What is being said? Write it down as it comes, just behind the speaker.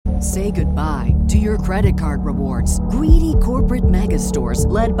Say goodbye to your credit card rewards. Greedy corporate mega stores,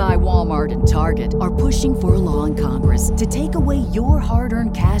 led by Walmart and Target, are pushing for a law in Congress to take away your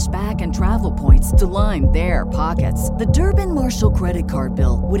hard-earned cash back and travel points to line their pockets. The Durbin-Marshall credit card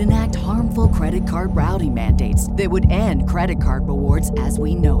bill would enact harmful credit card routing mandates that would end credit card rewards as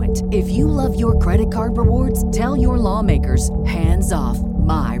we know it. If you love your credit card rewards, tell your lawmakers, hands off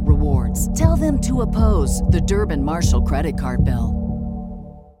my rewards. Tell them to oppose the Durbin-Marshall credit card bill.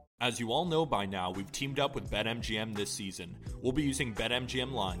 As you all know by now, we've teamed up with BetMGM this season. We'll be using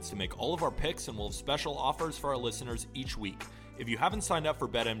BetMGM lines to make all of our picks, and we'll have special offers for our listeners each week. If you haven't signed up for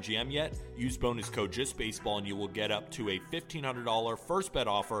BetMGM yet, use bonus code JustBaseball and you will get up to a $1,500 first bet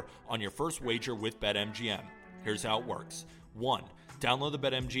offer on your first wager with BetMGM. Here's how it works. 1. Download the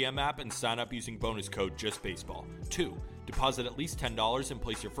BetMGM app and sign up using bonus code JustBaseball. 2. Deposit at least $10 and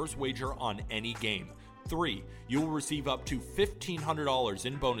place your first wager on any game. 3. You will receive up to $1,500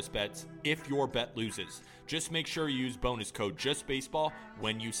 in bonus bets if your bet loses. Just make sure you use bonus code JustBaseball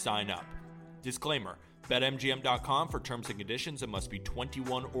when you sign up. Disclaimer. BetMGM.com for terms and conditions and must be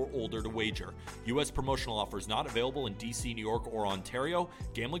 21 or older to wager. U.S. promotional offers not available in D.C., New York, or Ontario.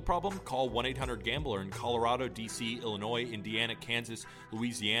 Gambling problem? Call 1-800-GAMBLER in Colorado, D.C., Illinois, Indiana, Kansas,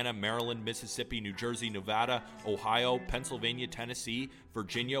 Louisiana, Maryland, Mississippi, New Jersey, Nevada, Ohio, Pennsylvania, Tennessee,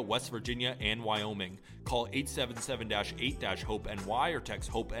 Virginia, West Virginia, and Wyoming. Call 877-8-HOPE-NY or text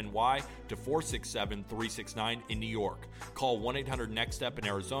HOPE-NY to 467-369 in New York. Call 1-800-NEXT-STEP in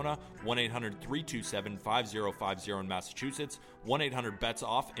Arizona, 1-800-327-5050 in Massachusetts,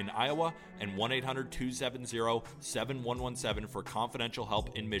 1-800-BETS-OFF in Iowa, and 1-800-270-7117 for confidential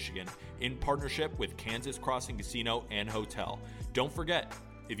help in Michigan, in partnership with Kansas Crossing Casino and Hotel. Don't forget,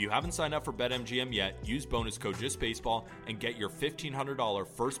 if you haven't signed up for BetMGM yet, use bonus code JustBaseball and get your $1,500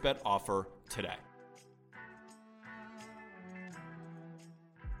 first bet offer today.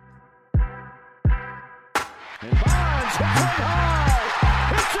 And Bonds hit way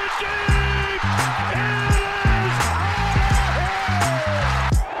high. It's a deep. It is out of here.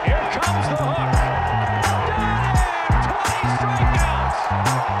 Here comes the hook. Got him. 20 strikeouts.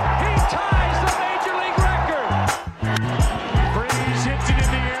 He ties the major league record. Freeze hits it in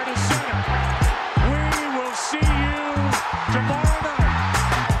the air to center. We will see you tomorrow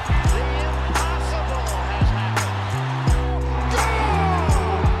night. The impossible has happened. Goal!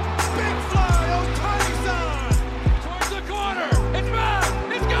 Big fly, Ohtani-san! Towards the corner. It's back.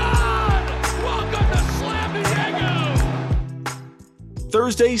 It's gone. Welcome to Slam Diego.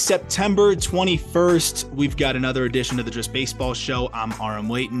 Thursday, September 21st, we've got another edition of the Just Baseball Show. I'm Aram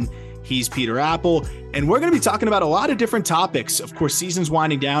Layton. He's Peter Apple, and we're going to be talking about a lot of different topics. Of course, season's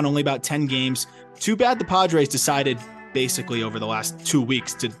winding down, only about 10 games. Too bad the Padres decided basically over the last 2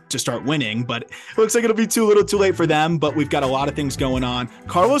 weeks to start winning, but it looks like it'll be too little too late for them, but we've got a lot of things going on.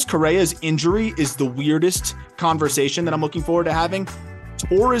 Carlos Correa's injury is the weirdest conversation that I'm looking forward to having.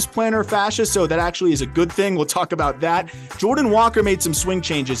 Tore his plantar fascia, so that actually is a good thing. We'll talk about that. Jordan Walker made some swing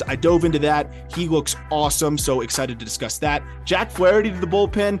changes. I dove into that. He looks awesome, so excited to discuss that. Jack Flaherty to the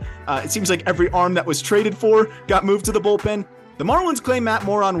bullpen. It seems like every arm that was traded for got moved to the bullpen. The Marlins claim Matt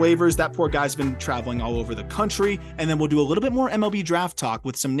Moore on waivers. That poor guy's been traveling all over the country. And then we'll do a little bit more MLB draft talk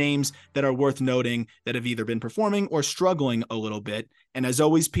with some names that are worth noting that have either been performing or struggling a little bit. And as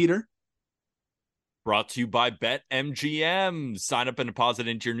always, Peter, Brought to you by BetMGM. Sign up and deposit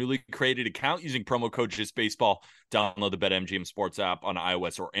into your newly created account using promo code JustBaseball. Download the BetMGM Sports app on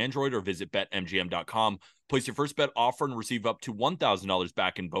iOS or Android or visit BetMGM.com. Place your first bet offer and receive up to $1,000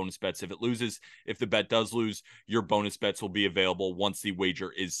 back in bonus bets if it loses. If the bet does lose, your bonus bets will be available once the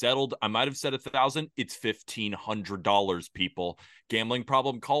wager is settled. I might have said $1,000. It's $1,500, people. Gambling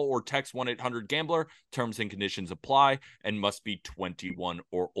problem? Call or text 1-800-GAMBLER. Terms and conditions apply and must be 21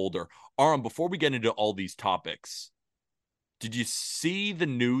 or older. Aram, before we get into all these topics, did you see the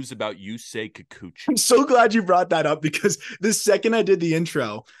news about Yusei Kikuchi? I'm so glad you brought that up because the second I did the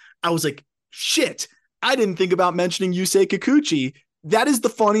intro, I was like, shit, I didn't think about mentioning Yusei Kikuchi. That is the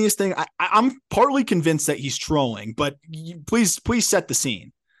funniest thing. I'm partly convinced that he's trolling, but please set the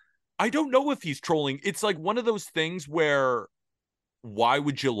scene. I don't know if he's trolling. It's like one of those things where, why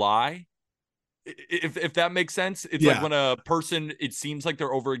would you lie? If that makes sense. It's like when a person, it seems like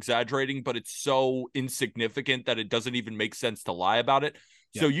they're over exaggerating, but it's so insignificant that it doesn't even make sense to lie about it.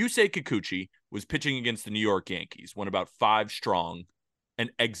 So Yusei Kikuchi was pitching against the New York Yankees, went about 5 strong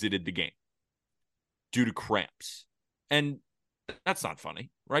and exited the game due to cramps. And that's not funny,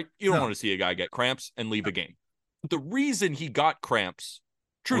 right? You don't want to see a guy get cramps and leave a game. The reason he got cramps,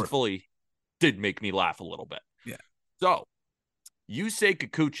 truthfully, did make me laugh a little bit. Yeah. So Yusei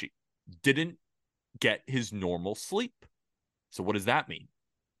Kikuchi didn't get his normal sleep. So what does that mean?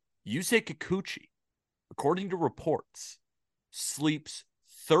 Yusei Kikuchi, according to reports, sleeps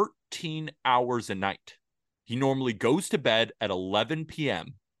 13 hours a night. He normally goes to bed at 11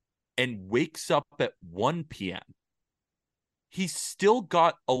 p.m. and wakes up at 1 p.m. He's still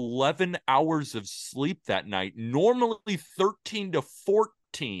got 11 hours of sleep that night, normally 13 to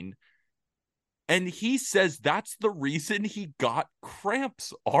 14. And he says that's the reason he got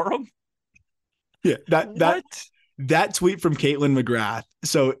cramps, Aram. Yeah, that tweet from Caitlin McGrath.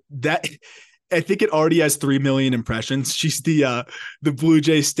 So that, I think it already has 3 million impressions. She's the Blue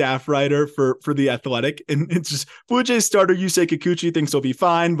Jays staff writer for The Athletic. And it's just Blue Jays starter Yusei Kikuchi thinks he'll be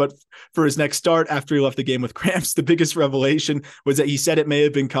fine. But for his next start after he left the game with cramps, the biggest revelation was that he said it may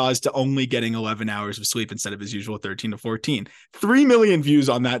have been caused to only getting 11 hours of sleep instead of his usual 13 to 14. 3 million views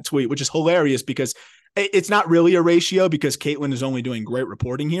on that tweet, which is hilarious because it's not really a ratio because Caitlin is only doing great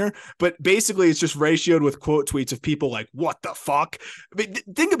reporting here, but basically it's just ratioed with quote tweets of people like, what the fuck? I mean,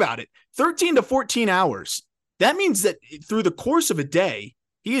 think about it. 13 to 14 hours. That means that through the course of a day,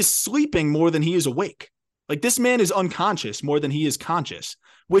 he is sleeping more than he is awake. Like this man is unconscious more than he is conscious,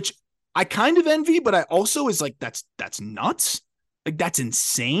 which I kind of envy, but I also is like, that's nuts. Like that's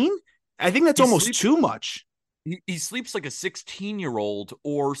insane. I think that's almost too much. He sleeps like a 16-year-old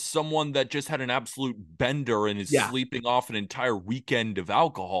or someone that just had an absolute bender and is sleeping off an entire weekend of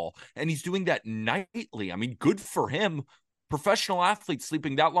alcohol. And he's doing that nightly. I mean, good for him. Professional athletes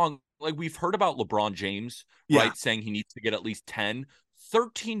sleeping that long. Like we've heard about LeBron James, right? Saying he needs to get at least 10,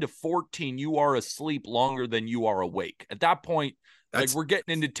 13 to 14. You are asleep longer than you are awake. At that point, like we're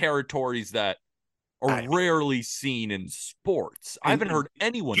getting into territories that are rarely seen in sports. I haven't heard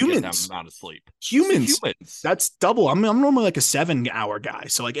anyone get that amount of sleep. Humans. That's double. I'm normally like a 7-hour guy.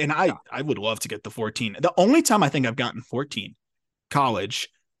 So like, and I would love to get the 14. The only time I think I've gotten 14, college,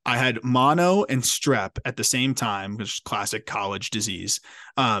 I had mono and strep at the same time, which is classic college disease.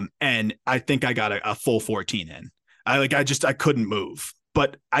 And I think I got a full 14 in. I couldn't move,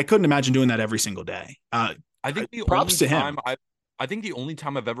 but I couldn't imagine doing that every single day. I think the props to him. I think the only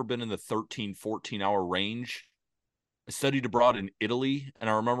time I've ever been in the 13, 14-hour range, I studied abroad in Italy, and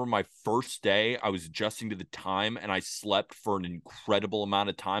I remember my first day, I was adjusting to the time, and I slept for an incredible amount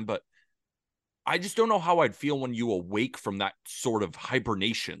of time, but I just don't know how I'd feel when you awake from that sort of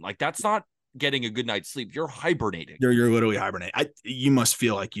hibernation. Like, that's not getting a good night's sleep. You're hibernating. You're literally hibernating. You must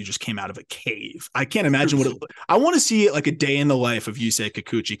feel like you just came out of a cave. I can't imagine I want to see it like a day in the life of Yusei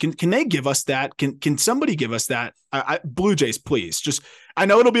Kikuchi. Can they give us that? Can somebody give us that? Blue Jays, please. Just, I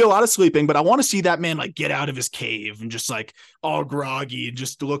know it'll be a lot of sleeping, but I want to see that man like get out of his cave and just like all groggy. It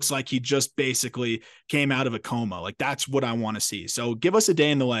just looks like he just basically came out of a coma. Like that's what I want to see. So give us a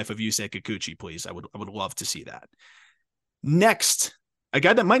day in the life of Yusei Kikuchi, please. I would love to see that. Next, a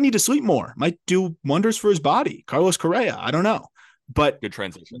guy that might need to sleep more, might do wonders for his body. Carlos Correa. I don't know, but good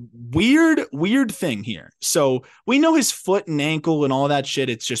transition. Weird thing here. So we know his foot and ankle and all that shit.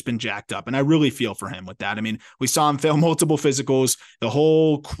 It's just been jacked up. And I really feel for him with that. I mean, we saw him fail multiple physicals, the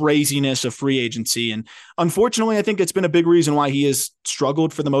whole craziness of free agency. And unfortunately, I think it's been a big reason why he has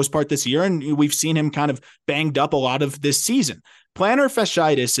struggled for the most part this year. And we've seen him kind of banged up a lot of this season. Plantar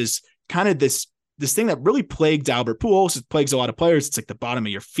fasciitis is kind of this thing that really plagued Albert Pujols. It plagues a lot of players. It's like the bottom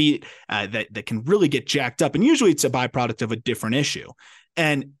of your feet that can really get jacked up. And usually it's a byproduct of a different issue.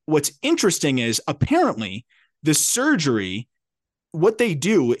 And what's interesting is apparently the surgery, what they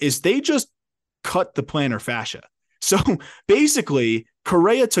do is they just cut the plantar fascia. So basically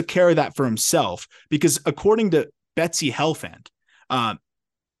Correa took care of that for himself because according to Betsy Helfand,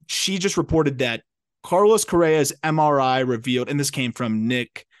 she just reported that Carlos Correa's MRI revealed, and this came from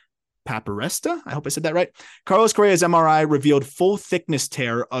Nick Paparesta, I hope I said that right. Carlos Correa's MRI revealed full thickness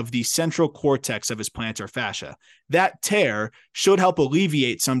tear of the central cortex of his plantar fascia. That tear should help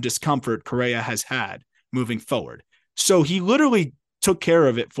alleviate some discomfort Correa has had moving forward. So he literally took care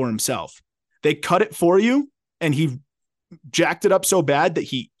of it for himself. They cut it for you, and he jacked it up so bad that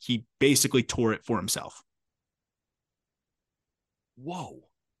he basically tore it for himself. Whoa.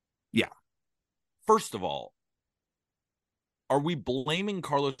 Yeah. First of all, are we blaming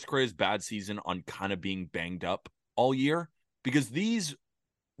Carlos Correa's bad season on kind of being banged up all year? Because this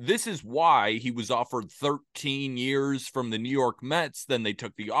is why he was offered 13 years from the New York Mets. Then they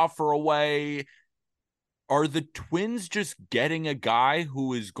took the offer away. Are the Twins just getting a guy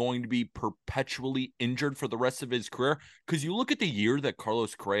who is going to be perpetually injured for the rest of his career? Because you look at the year that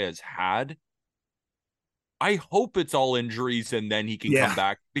Carlos Correa has had, I hope it's all injuries and then he can come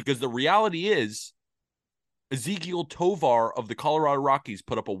back. Because the reality is, Ezequiel Tovar of the Colorado Rockies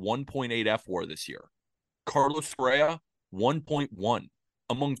put up a 1.8 F-WAR this year. Carlos Correa, 1.1.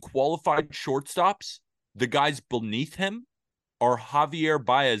 Among qualified shortstops, the guys beneath him are Javier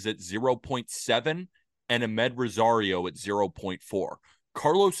Baez at 0.7 and Ahmed Rosario at 0.4.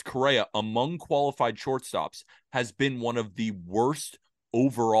 Carlos Correa, among qualified shortstops, has been one of the worst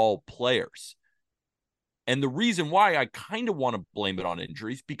overall players. And the reason why I kind of want to blame it on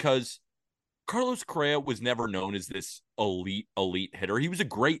injuries, because Carlos Correa was never known as this elite hitter. He was a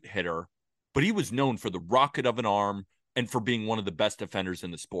great hitter, but he was known for the rocket of an arm and for being one of the best defenders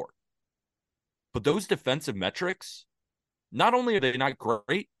in the sport. But those defensive metrics, not only are they not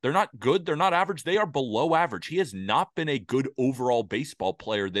great, they're not good, they're not average, they are below average. He has not been a good overall baseball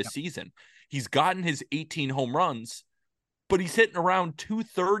player this season. He's gotten his 18 home runs, but he's hitting around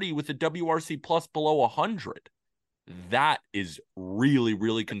 230 with a WRC plus below 100. That is really,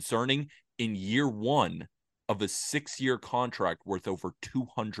 really concerning in year one of a 6-year contract worth over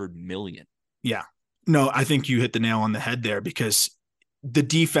 $200 million. Yeah. No, I think you hit the nail on the head there, because the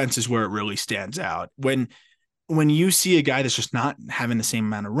defense is where it really stands out. When you see a guy that's just not having the same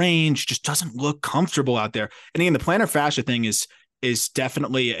amount of range, just doesn't look comfortable out there. And again, the plantar fascia thing is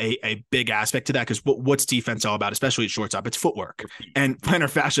definitely a big aspect to that, because what's defense all about, especially at shortstop? It's footwork. And plantar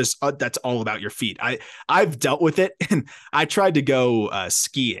fascia, that's all about your feet. I've dealt with it, and I tried to go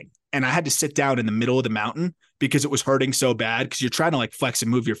skiing, and I had to sit down in the middle of the mountain because it was hurting so bad, because you're trying to like flex and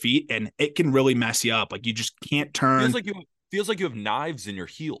move your feet, and it can really mess you up. Like you just can't turn. Feels like you have knives in your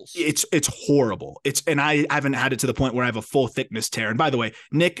heels. It's horrible. And I haven't had it to the point where I have a full thickness tear. And by the way,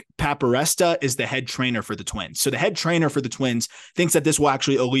 Nick Paparesta is the head trainer for the Twins. So the head trainer for the Twins thinks that this will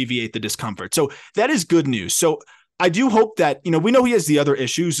actually alleviate the discomfort. So that is good news. So I do hope that, we know he has the other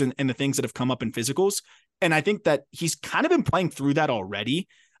issues and the things that have come up in physicals. And I think that he's kind of been playing through that already.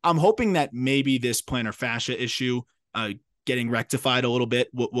 I'm hoping that maybe this plantar fascia issue getting rectified a little bit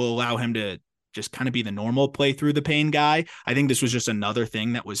will allow him to just kind of be the normal play through the pain guy. I think this was just another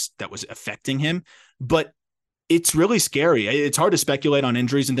thing that was affecting him, but it's really scary. It's hard to speculate on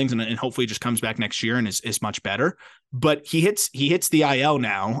injuries and things, and hopefully he just comes back next year and is much better. But he hits the IL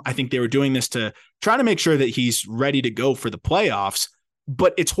now. I think they were doing this to try to make sure that he's ready to go for the playoffs,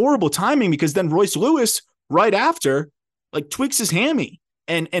 but it's horrible timing, because then Royce Lewis right after like tweaks his hammy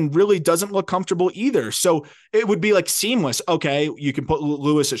and really doesn't look comfortable either. So it would be like seamless. Okay, you can put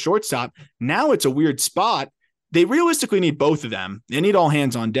Lewis at shortstop. Now it's a weird spot. They realistically need both of them. They need all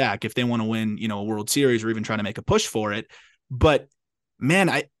hands on deck if they want to win, a World Series or even try to make a push for it. But man,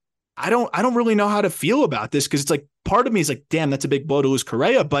 I don't really know how to feel about this, because it's like part of me is like, damn, that's a big blow to lose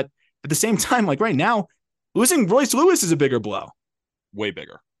Correa. But at the same time, like right now, losing Royce Lewis is a bigger blow. Way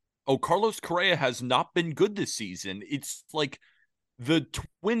bigger. Oh, Carlos Correa has not been good this season. It's like the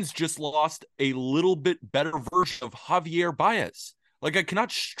Twins just lost a little bit better version of Javier Baez. Like, I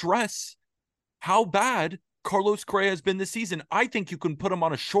cannot stress how bad Carlos Correa has been this season. I think you can put him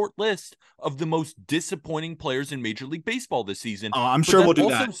on a short list of the most disappointing players in Major League Baseball this season. Oh, I'm sure we'll do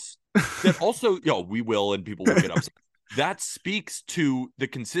that. That also, we will, and people will get upset. That speaks to the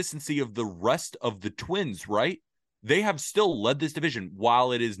consistency of the rest of the Twins, right? They have still led this division.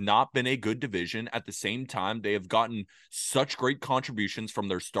 While it has not been a good division, at the same time, they have gotten such great contributions from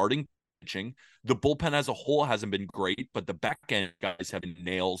their starting pitching. The bullpen as a whole hasn't been great, but the back end guys have been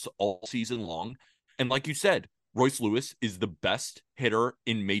nails all season long. And like you said, Royce Lewis is the best hitter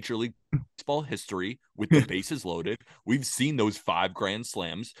in Major League Baseball history with the bases loaded. We've seen those 5 grand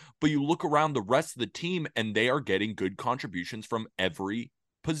slams, but you look around the rest of the team and they are getting good contributions from every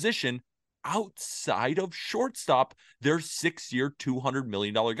position outside of shortstop, their 6-year, $200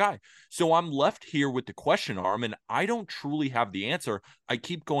 million guy. So I'm left here with the question arm, and I don't truly have the answer. I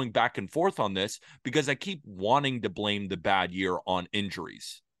keep going back and forth on this because I keep wanting to blame the bad year on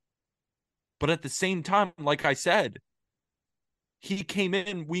injuries. But at the same time, like I said, he came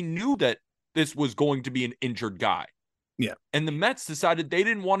in, we knew that this was going to be an injured guy. Yeah. And the Mets decided they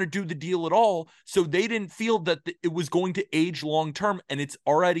didn't want to do the deal at all. So they didn't feel that it was going to age long-term, and it's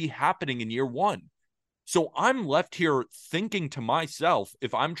already happening in year one. So I'm left here thinking to myself,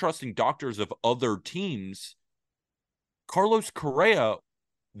 if I'm trusting doctors of other teams, Carlos Correa,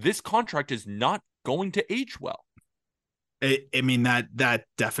 this contract is not going to age well. I mean, that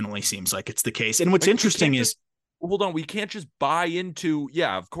definitely seems like it's the case. And what's interesting is, hold on, we can't just buy into,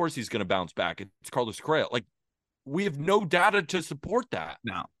 of course he's going to bounce back. It's Carlos Correa. Like, we have no data to support that.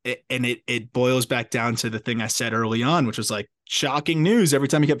 No, it boils back down to the thing I said early on, which was like shocking news. Every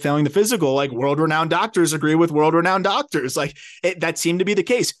time he kept failing the physical, like world-renowned doctors agree with world-renowned doctors. Like that seemed to be the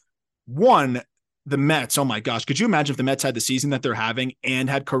case. One, the Mets, oh my gosh, could you imagine if the Mets had the season that they're having and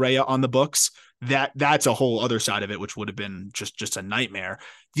had Correa on the books? That's a whole other side of it, which would have been just a nightmare.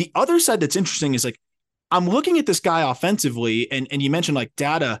 The other side that's interesting is like, I'm looking at this guy offensively, and you mentioned like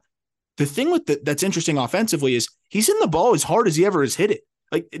data. The thing that's interesting offensively is he's hitting the ball as hard as he ever has hit it.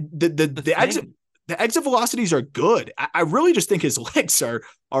 Like the exit velocities are good. I really just think his legs are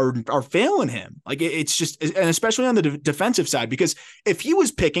failing him. Like it's just, and especially on the defensive side, because if he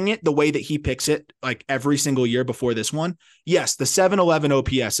was picking it the way that he picks it, like every single year before this one, yes, the 711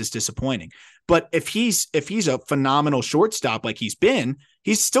 OPS is disappointing. But if he's a phenomenal shortstop like he's been,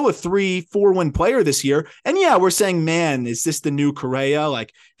 he's still a 3-4 win player this year. And yeah, we're saying, man, is this the new Correa?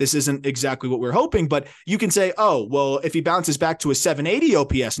 Like this isn't exactly what we're hoping, but you can say, oh, well, if he bounces back to a 780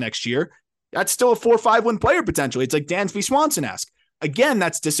 OPS next year, that's still a 4-5 win player potentially. It's like Dansby Swanson-esque. Again,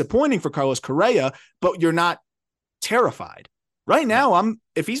 that's disappointing for Carlos Correa, but you're not terrified. Right now,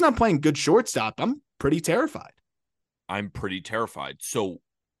 if he's not playing good shortstop, I'm pretty terrified. I'm pretty terrified. So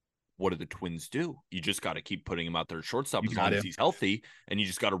what do the Twins do? You just got to keep putting him out there at shortstop as long as he's healthy, and you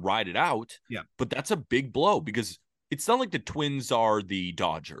just got to ride it out. Yeah. But that's a big blow because it's not like the Twins are the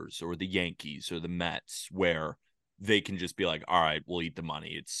Dodgers or the Yankees or the Mets where they can just be like, all right, we'll eat the money.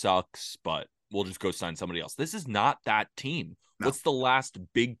 It sucks, but we'll just go sign somebody else. This is not that team. No. What's the last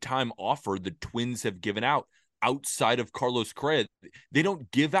big time offer the Twins have given out outside of Carlos Correa? They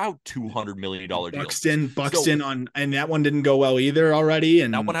don't give out $200 million deals. Buxton and that one didn't go well either already.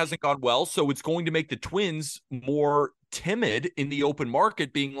 And that one hasn't gone well. So it's going to make the Twins more timid in the open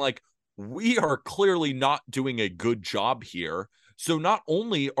market, being like, we are clearly not doing a good job here. So not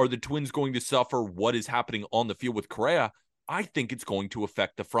only are the Twins going to suffer what is happening on the field with Correa, I think it's going to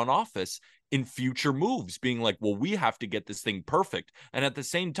affect the front office in future moves, being like, well, we have to get this thing perfect. And at the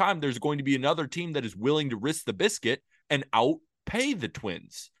same time, there's going to be another team that is willing to risk the biscuit and outpay the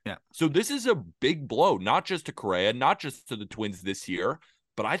Twins. Yeah. So this is a big blow, not just to Correa, not just to the Twins this year,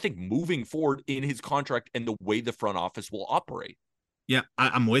 but I think moving forward in his contract and the way the front office will operate. Yeah,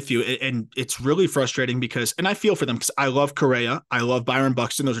 I'm with you. And it's really frustrating because, and I feel for them because I love Correa. I love Byron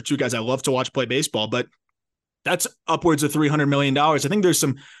Buxton. Those are two guys I love to watch play baseball, but that's upwards of $300 million. I think there's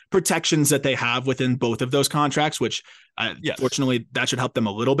some protections that they have within both of those contracts, which fortunately that should help them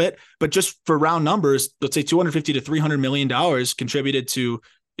a little bit. But just for round numbers, let's say $250 to $300 million contributed to,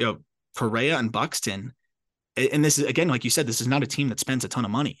 Correa and Buxton. And this is, again, like you said, this is not a team that spends a ton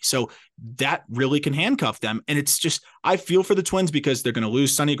of money. So that really can handcuff them. And it's just, I feel for the Twins because they're going to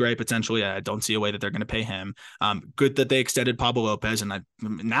lose Sonny Gray potentially. I don't see a way that they're going to pay him. Good that they extended Pablo Lopez. And I'm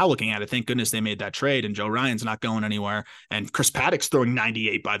now looking at it, thank goodness they made that trade. And Joe Ryan's not going anywhere. And Chris Paddock's throwing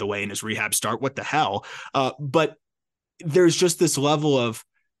 98, by the way, in his rehab start. What the hell? But there's just this level of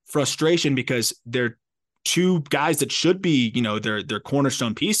frustration because they're two guys that should be, their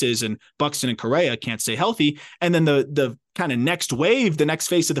cornerstone pieces, and Buxton and Correa can't stay healthy. And then the kind of next wave, the next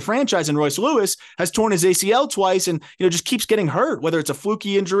face of the franchise, and Royce Lewis has torn his ACL twice and, just keeps getting hurt, whether it's a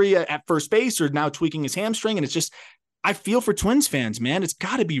fluky injury at first base or now tweaking his hamstring. And it's just, I feel for Twins fans, man. It's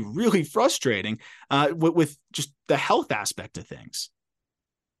got to be really frustrating with just the health aspect of things.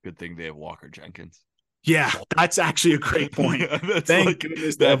 Good thing they have Walker Jenkins. Yeah, that's actually a great point. Thank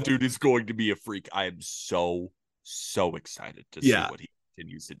goodness that dude is going to be a freak. I am so excited to see what he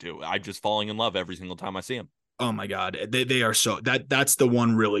continues to do. I'm just falling in love every single time I see him. Oh my God. They are so that's the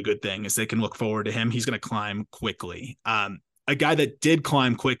one really good thing is they can look forward to him. He's going to climb quickly. A guy that did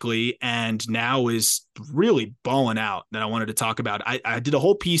climb quickly and now is really balling out that I wanted to talk about. I did a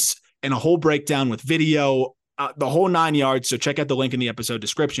whole piece and a whole breakdown with video, the whole 9 yards. So check out the link in the episode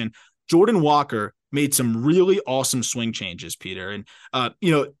description. Jordan Walker made some really awesome swing changes, Peter. And,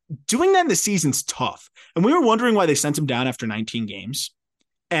 doing that in the season's tough. And we were wondering why they sent him down after 19 games.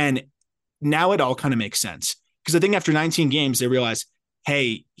 And now it all kind of makes sense. Because I think after 19 games, they realized,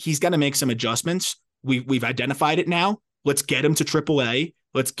 hey, he's got to make some adjustments. We've identified it now. Let's get him to AAA.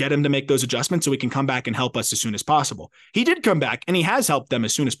 Let's get him to make those adjustments so he can come back and help us as soon as possible. He did come back, and he has helped them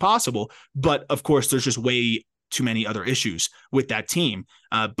as soon as possible. But, of course, there's just way too many other issues with that team.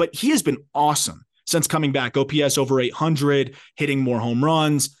 But he has been awesome since coming back. OPS over 800, hitting more home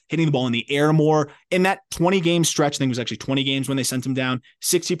runs, hitting the ball in the air more. In that 20-game stretch, I think it was actually 20 games when they sent him down,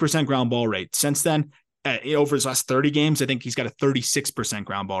 60% ground ball rate. Since then, over his last 30 games, I think he's got a 36%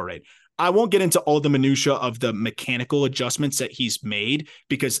 ground ball rate. I won't get into all the minutia of the mechanical adjustments that he's made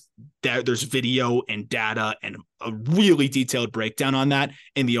because there's video and data and a really detailed breakdown on that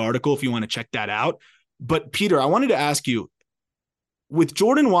in the article if you want to check that out. But Peter, I wanted to ask you, with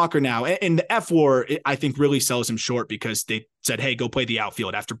Jordan Walker now, and the F war, I think really sells him short because they said, hey, go play the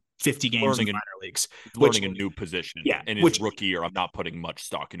outfield after 50 games in the minor leagues. Learning a new position in his rookie year. I'm not putting much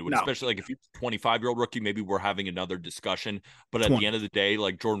stock into it, especially like if you're a 25-year-old rookie, maybe we're having another discussion. But at the end of the day,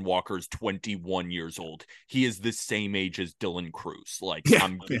 like Jordan Walker is 21 years old. He is the same age as Dylan Cruz. Like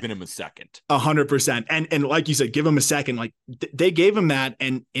I'm giving him a second. 100%. And like you said, give him a second. Like they gave him that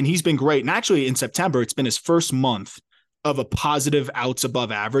and he's been great. And actually in September, it's been his first month of a positive outs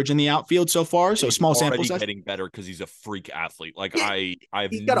above average in the outfield so far. So small sample size. Getting better because he's a freak athlete. Like he's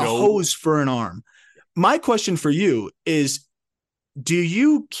got a hose for an arm. My question for you is, do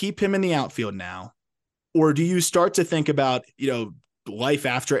you keep him in the outfield now, or do you start to think about, life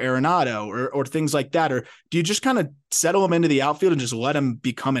after Arenado or things like that? Or do you just kind of settle him into the outfield and just let him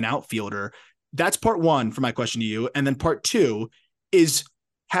become an outfielder? That's part one for my question to you. And then part two is,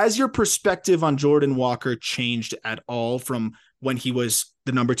 has your perspective on Jordan Walker changed at all from when he was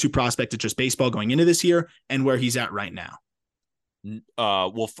the number 2 prospect at Just Baseball going into this year and where he's at right now?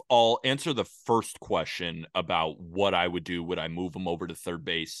 Well, I'll answer the first question about what I would do. Would I move him over to third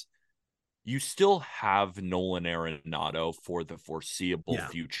base? You still have Nolan Arenado for the foreseeable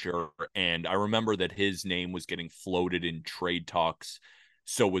future. And I remember that his name was getting floated in trade talks.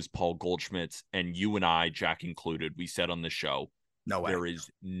 So was Paul Goldschmidt's, and you and I, Jack included, we said on the show, no way. There is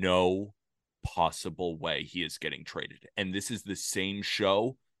no possible way he is getting traded. And this is the same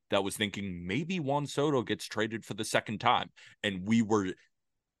show that was thinking maybe Juan Soto gets traded for the second time. And we were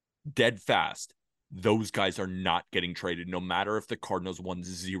dead fast. Those guys are not getting traded. No matter if the Cardinals won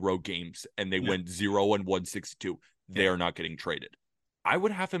 0 games and they went 0-162, they are not getting traded. I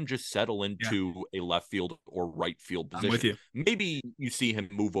would have him just settle into a left field or right field position. I'm with you. Maybe you see him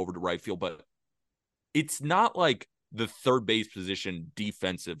move over to right field, but it's not like the third base position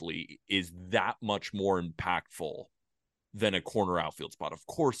defensively is that much more impactful than a corner outfield spot. Of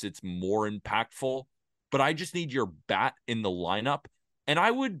course, it's more impactful, but I just need your bat in the lineup. And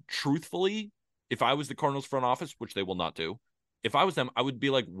I would truthfully, if I was the Cardinals front office, which they will not do, if I was them, I would be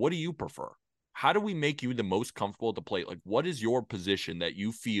like, what do you prefer? How do we make you the most comfortable at the plate? Like, what is your position that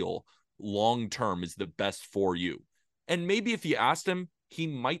you feel long-term is the best for you? And maybe if you asked him, he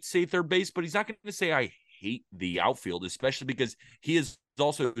might say third base, but he's not going to say, I hate the outfield, especially because he is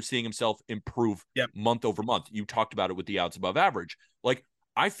also seeing himself improve month over month. You talked about it with the outs above average. Like,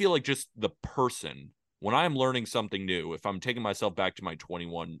 I feel like just the person, when I'm learning something new, if I'm taking myself back to my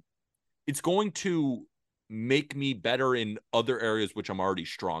 21, it's going to make me better in other areas, which I'm already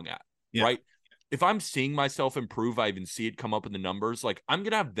strong at, right? If I'm seeing myself improve, I even see it come up in the numbers, like I'm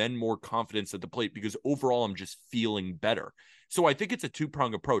going to have then more confidence at the plate because overall I'm just feeling better. So I think it's a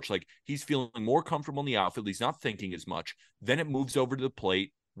 2-prong approach. Like he's feeling more comfortable in the outfield. He's not thinking as much. Then it moves over to the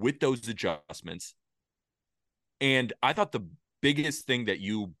plate with those adjustments. And I thought the biggest thing that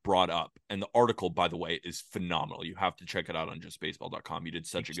you brought up, and the article, by the way, is phenomenal. You have to check it out on justbaseball.com. You did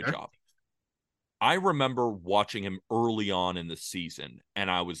such a good job. I remember watching him early on in the season,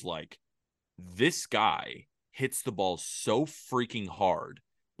 and I was like, this guy hits the ball so freaking hard,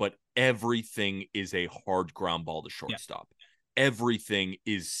 but everything is a hard ground ball to shortstop. Everything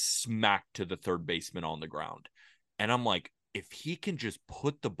is smacked to the third baseman on the ground. And I'm like, if he can just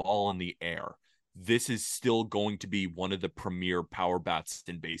put the ball in the air, this is still going to be one of the premier power bats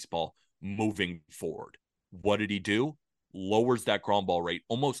in baseball moving forward. What did he do? Lowers that ground ball rate,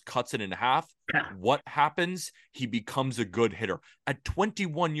 almost cuts it in half. What happens? He becomes a good hitter at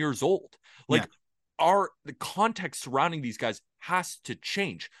 21 years old. Like the context surrounding these guys has to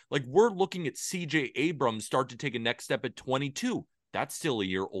change. Like we're looking at CJ Abrams start to take a next step at 22. That's still a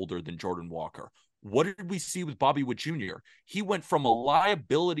year older than Jordan Walker. What did we see with Bobby Witt Jr.? He went from a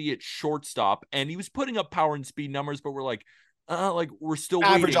liability at shortstop and he was putting up power and speed numbers, but we're like we're still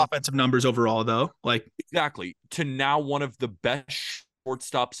average offensive numbers overall though. Like exactly, to now one of the best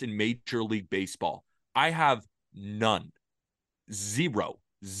shortstops in Major League Baseball. I have zero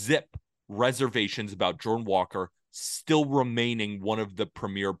reservations about Jordan Walker still remaining one of the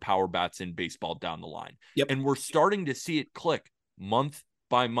premier power bats in baseball down the line. And we're starting to see it click month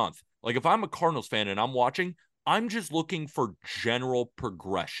by month. Like if I'm a Cardinals fan and I'm watching, I'm just looking for general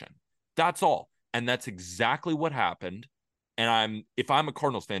progression. That's all. And that's exactly what happened. And if I'm a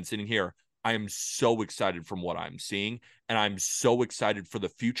Cardinals fan sitting here, I am so excited from what I'm seeing. And I'm so excited for the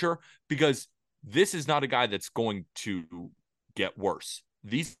future because this is not a guy that's going to get worse.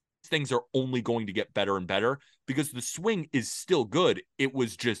 These things are only going to get better and better because the swing is still good. It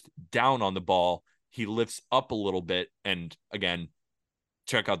was just down on the ball. He lifts up a little bit. And again,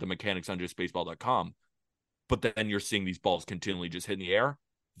 check out the mechanics on justbaseball.com. But then you're seeing these balls continually just hit in the air.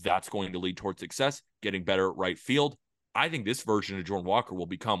 That's going to lead towards success, getting better at right field. I think this version of Jordan Walker will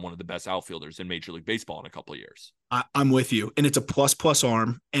become one of the best outfielders in Major League Baseball in a couple of years. I'm with you. And it's a plus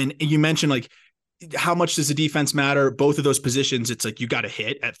arm. And you mentioned like, how much does the defense matter? Both of those positions, it's like you got to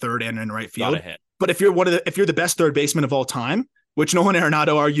hit at third and in right field. But if you're if you're the best third baseman of all time, which Nolan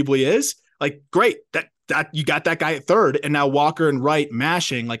Arenado arguably is, like great, that you got that guy at third, and now Walker and right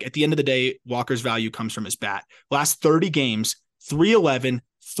mashing. Like at the end of the day, Walker's value comes from his bat. Last 30 games, 311,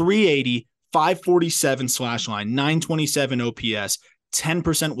 380, 547 slash line, 927 OPS,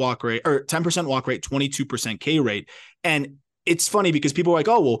 10% walk rate, 22% K rate. And it's funny because people are like,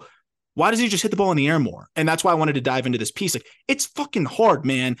 oh, well, why does he just hit the ball in the air more? And that's why I wanted to dive into this piece. Like, it's fucking hard,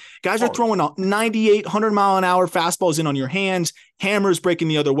 man. Guys are throwing 98, 100 mile an hour fastballs in on your hands, hammers breaking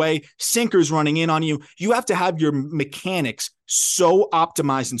the other way, sinkers running in on you. You have to have your mechanics so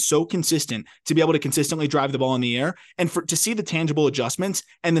optimized and so consistent to be able to consistently drive the ball in the air. And to see the tangible adjustments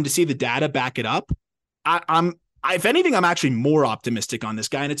and then to see the data back it up, if anything, I'm actually more optimistic on this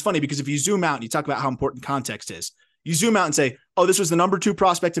guy. And it's funny because if you zoom out and you talk about how important context is, you zoom out and say, oh, this was the number 2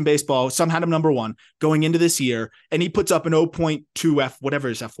 prospect in baseball. Some had him number 1 going into this year, and he puts up an 0.2 F, whatever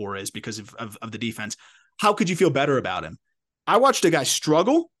his F4 is because of the defense. How could you feel better about him? I watched a guy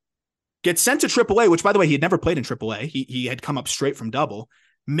struggle, get sent to AAA, which, by the way, he had never played in AAA. He had come up straight from double,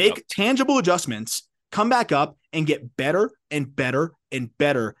 make tangible adjustments, come back up, and get better and better and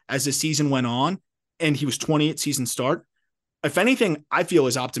better as the season went on. And he was 20 at season start. If anything, I feel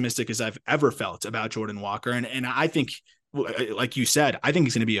as optimistic as I've ever felt about Jordan Walker. And I think, like you said, I think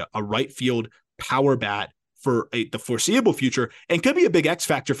he's going to be a right field power bat for the foreseeable future and could be a big X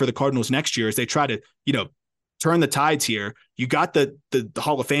factor for the Cardinals next year as they try to, turn the tides here. You got the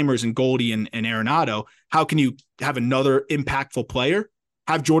Hall of Famers and Goldie and Arenado. How can you have another impactful player?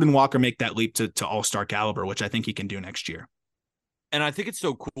 Have Jordan Walker make that leap to all-star caliber, which I think he can do next year. And I think it's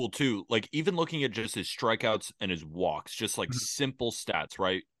so cool, too. Like, even looking at just his strikeouts and his walks, just like simple stats,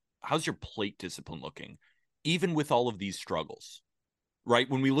 right? How's your plate discipline looking? Even with all of these struggles, right?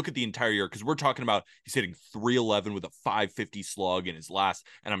 When we look at the entire year, because we're talking about he's hitting 311 with a 550 slug in his last,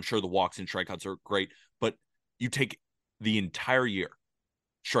 and I'm sure the walks and strikeouts are great, but you take the entire year,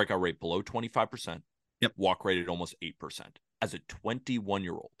 strikeout rate below 25%, walk rate at almost 8% as a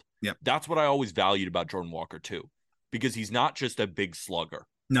 21-year-old. Yep. That's what I always valued about Jordan Walker, too. Because he's not just a big slugger,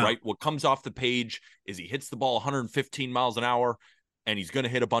 right? What comes off the page is he hits the ball 115 miles an hour and he's going to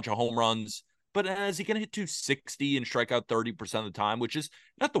hit a bunch of home runs. But is he going to hit 260 and strike out 30% of the time, which is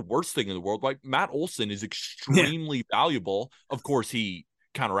not the worst thing in the world, right? Matt Olson is extremely valuable. Of course, he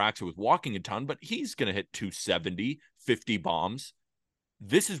counteracts it with walking a ton, but he's going to hit 270, 50 bombs.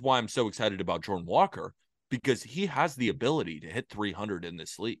 This is why I'm so excited about Jordan Walker, because he has the ability to hit 300 in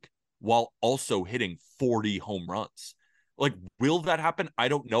this league while also hitting 40 home runs. Like, will that happen? I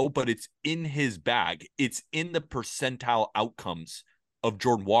don't know, but it's in his bag. It's in the percentile outcomes of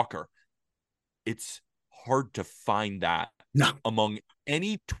Jordan Walker. It's hard to find that among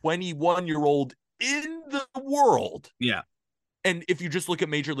any 21-year-old in the world. Yeah. And if you just look at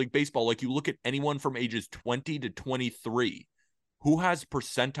Major League Baseball, like you look at anyone from ages 20 to 23 who has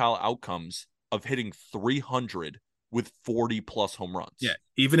percentile outcomes of hitting 300 with 40 plus home runs. Yeah.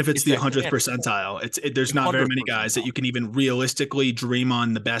 Even if it's the 100th percentile, there's not very many guys that you can even realistically dream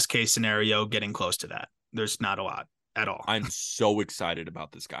on the best case scenario getting close to that. There's not a lot at all. I'm so excited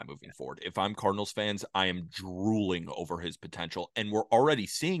about this guy moving forward. If I'm Cardinals fans, I am drooling over his potential, and we're already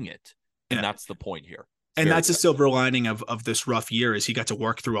seeing it. And that's the point here. And that's a silver lining of this rough year is he got to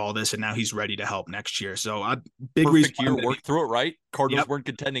work through all this and now he's ready to help next year. So big perfect year, work through it, right? Cardinals weren't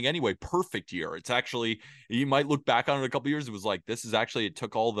contending anyway. Perfect year. It's actually, you might look back on it a couple of years. It was like, it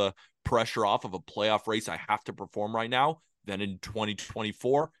took all the pressure off of a playoff race. I have to perform right now. Then in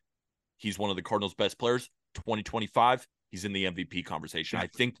 2024, he's one of the Cardinals' best players. 2025, he's in the MVP conversation. I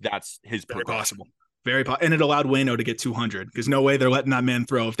think that's his progression. Possible. And it allowed Waino to get 200 because no way they're letting that man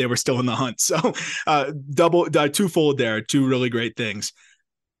throw if they were still in the hunt. So twofold there, two really great things.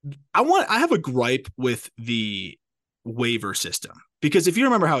 I have a gripe with the waiver system because if you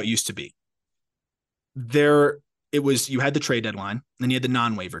remember how it used to be, you had the trade deadline, then you had the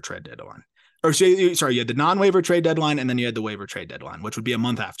non-waiver trade deadline. You had the non-waiver trade deadline and then you had the waiver trade deadline, which would be a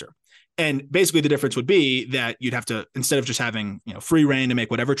month after. And basically the difference would be that you'd have to, instead of just having, free reign to make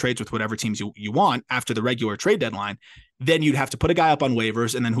whatever trades with whatever teams you want after the regular trade deadline, then you'd have to put a guy up on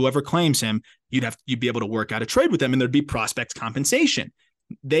waivers. And then whoever claims him, you'd be able to work out a trade with them and there'd be prospect compensation.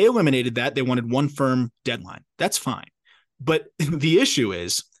 They eliminated that. They wanted one firm deadline. That's fine. But the issue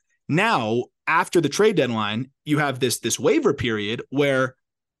is now after the trade deadline, you have this waiver period where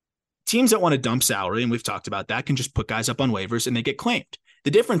teams that want to dump salary, and we've talked about that, can just put guys up on waivers and they get claimed.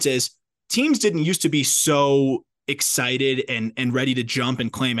 The difference is teams didn't used to be so excited and ready to jump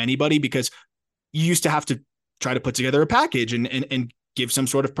and claim anybody, because you used to have to try to put together a package and give some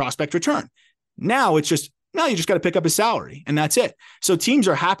sort of prospect return. Now it's just, no, you just got to pick up his salary and that's it. So teams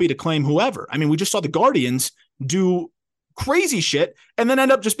are happy to claim whoever. I mean, we just saw the Guardians do crazy shit and then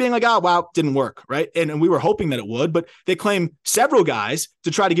end up just being like, oh, wow, didn't work. Right. And we were hoping that it would, but they claim several guys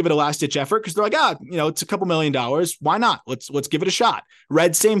to try to give it a last ditch effort because they're like, it's a couple $1 million. Why not? Let's give it a shot.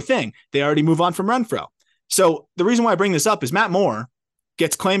 Red, same thing. They already move on from Renfroe. So the reason why I bring this up is Matt Moore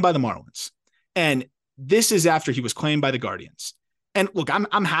gets claimed by the Marlins. And this is after he was claimed by the Guardians. And look,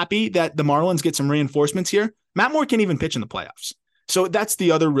 I'm happy that the Marlins get some reinforcements here. Matt Moore can't even pitch in the playoffs. So that's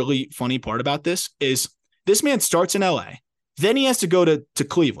the other really funny part about this is this man starts in LA, then he has to go to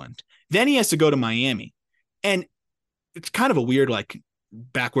Cleveland, then he has to go to Miami. And it's kind of a weird, like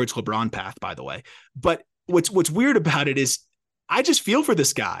backwards LeBron path, by the way. But what's weird about it is I just feel for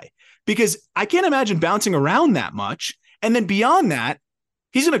this guy because I can't imagine bouncing around that much. And then beyond that,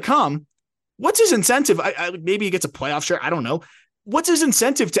 he's going to come. What's his incentive? Maybe he gets a playoff share. I don't know. What's his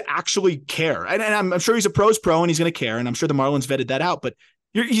incentive to actually care? And I'm sure he's a pro's pro and he's going to care. And I'm sure the Marlins vetted that out. But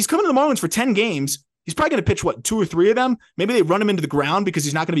he's coming to the Marlins for 10 games. He's probably going to pitch, 2 or 3 of them? Maybe they run him into the ground because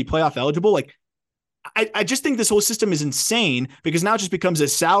he's not going to be playoff eligible. Like, I just think this whole system is insane because now it just becomes a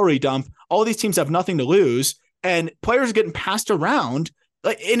salary dump. All these teams have nothing to lose. And players are getting passed around.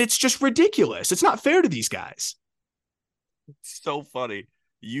 And it's just ridiculous. It's not fair to these guys. It's so funny.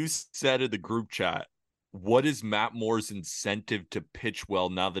 You said in the group chat, what is Matt Moore's incentive to pitch well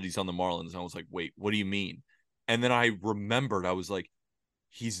now that he's on the Marlins? And I was like, wait, what do you mean? And then I remembered, I was like,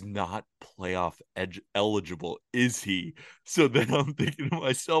 he's not playoff eligible, is he? So then I'm thinking to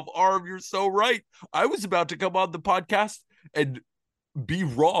myself, Arm, you're so right. I was about to come on the podcast and be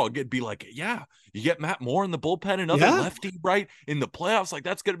wrong and be like, yeah, you get Matt Moore in the bullpen, another lefty, right? In the playoffs, like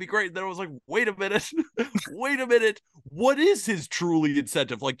that's going to be great. And then I was like, wait a minute. What is his truly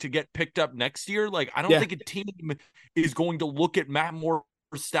incentive? Like to get picked up next year? Like, I don't think a team is going to look at Matt Moore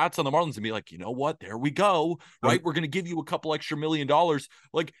stats on the Marlins and be like, you know what? There we go. Right. We're going to give you a couple extra $1 million.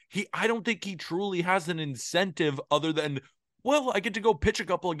 Like I don't think he truly has an incentive other than, well, I get to go pitch a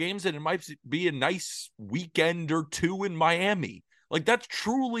couple of games and it might be a nice weekend or 2 in Miami. Like, that's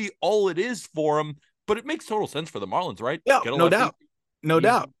truly all it is for him, but it makes total sense for the Marlins, right? Yeah, no doubt. No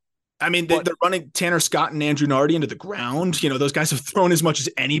doubt. I mean, they're running Tanner Scott and Andrew Nardi into the ground. Those guys have thrown as much as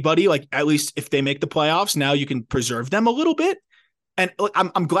anybody. Like, at least if they make the playoffs, now you can preserve them a little bit. And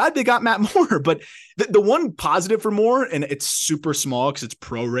I'm glad they got Matt Moore, but the one positive for Moore, and it's super small because it's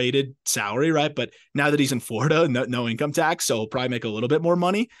prorated salary, right? But now that he's in Florida, no income tax, so he'll probably make a little bit more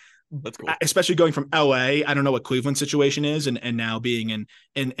money. That's cool. Especially going from LA. I don't know what Cleveland's situation is. And now being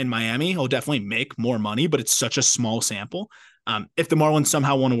in Miami, he'll definitely make more money, but it's such a small sample. If the Marlins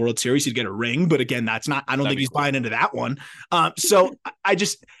somehow won a World Series, he'd get a ring. But again, I don't think he's buying into that one. So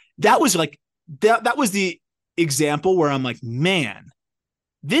that was the example where I'm like, man,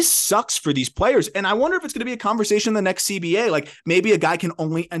 this sucks for these players. And I wonder if it's going to be a conversation in the next CBA. Like maybe a guy can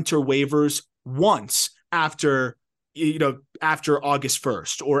only enter waivers once after August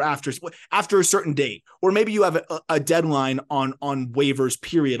 1st or after a certain date, or maybe you have a deadline on waivers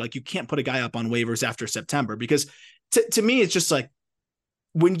period. Like you can't put a guy up on waivers after September because to me, it's just like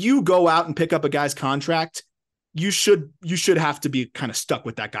when you go out and pick up a guy's contract, you should have to be kind of stuck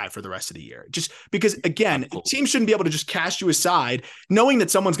with that guy for the rest of the year. Just because again, teams shouldn't be able to just cast you aside knowing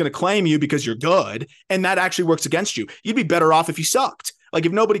that someone's going to claim you because you're good. And that actually works against you. You'd be better off if you sucked. Like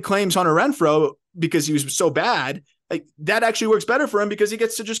if nobody claims Hunter Renfroe because he was so bad, like that actually works better for him because he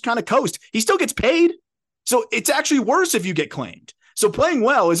gets to just kind of coast. He still gets paid. So it's actually worse if you get claimed. So playing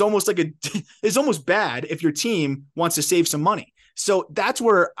well is almost is almost bad if your team wants to save some money. So that's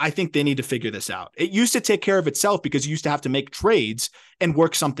where I think they need to figure this out. It used to take care of itself because you used to have to make trades and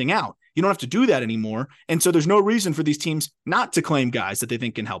work something out. You don't have to do that anymore. And so there's no reason for these teams not to claim guys that they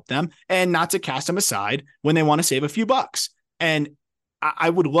think can help them and not to cast them aside when they want to save a few bucks. And I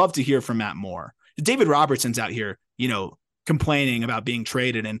would love to hear from Matt Moore. David Robertson's out here, complaining about being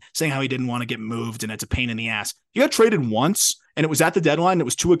traded and saying how he didn't want to get moved and it's a pain in the ass. You got traded once and it was at the deadline. And it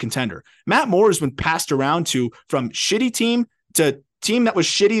was to a contender. Matt Moore has been passed around from shitty team to team that was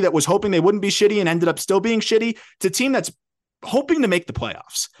shitty, that was hoping they wouldn't be shitty and ended up still being shitty, to team that's hoping to make the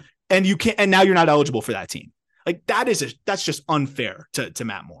playoffs. And you can't, and now you're not eligible for that team. Like that's just unfair to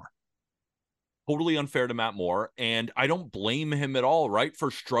Matt Moore. Totally unfair to Matt Moore, and I don't blame him at all, right,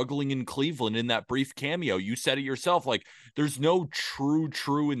 for struggling in Cleveland in that brief cameo. You said it yourself, like there's no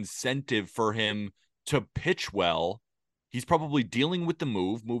true incentive for him to pitch well. He's probably dealing with the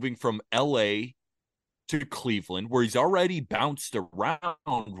moving from LA to Cleveland, where he's already bounced around,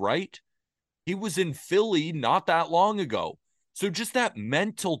 right? He was in Philly not that long ago. So just that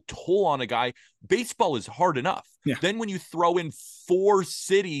mental toll on a guy, baseball is hard enough. Yeah. Then when you throw in 4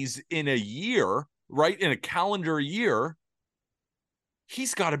 cities in a year, right, in a calendar year,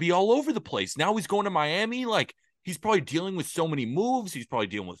 he's got to be all over the place. Now he's going to Miami. Like, he's probably dealing with so many moves. He's probably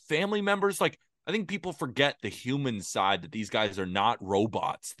dealing with family members. Like, I think people forget the human side, that these guys are not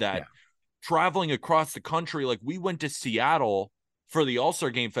robots, that traveling across the country, like we went to Seattle for the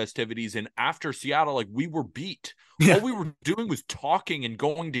All-Star game festivities, and after Seattle, like, we were beat. Yeah. All we were doing was talking and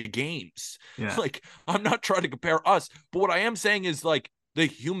going to games. Yeah. Like, I'm not trying to compare us, but what I am saying is, like, the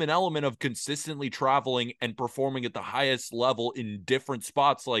human element of consistently traveling and performing at the highest level in different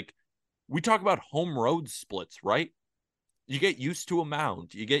spots. Like, we talk about home road splits, right? You get used to a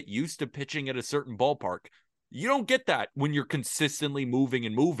mound. You get used to pitching at a certain ballpark. You don't get that when you're consistently moving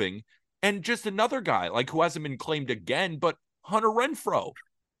and moving. And just another guy, like, who hasn't been claimed again, but Hunter Renfroe,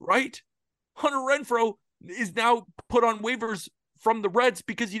 right? Hunter Renfroe is now put on waivers from the Reds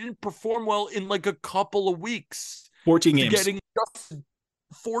because he didn't perform well in like a couple of weeks. 14 games. Getting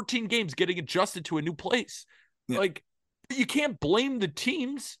 14 games, getting adjusted to a new place. Yeah. Like, you can't blame the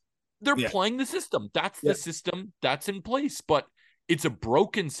teams. They're playing the system. That's the system that's in place, but it's a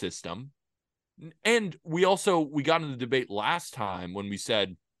broken system. And we got into the debate last time when we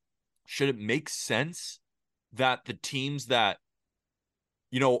said, should it make sense that the teams that,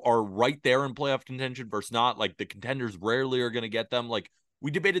 you know, are right there in playoff contention versus not, like, the contenders rarely are going to get them? Like, we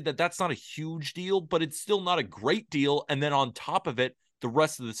debated that that's not a huge deal, but it's still not a great deal. And then on top of it, the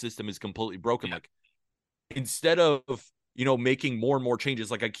rest of the system is completely broken. Like, instead of, you know, making more and more changes,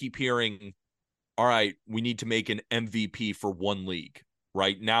 like, I keep hearing, all right, we need to make an MVP for one league,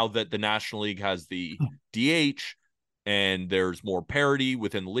 right? Now that the National League has the DH and there's more parity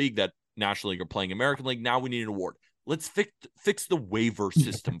within the league, that National League are playing American League, now we need an award. Let's fix the waiver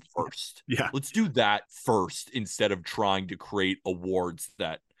system first. Let's do that first instead of trying to create awards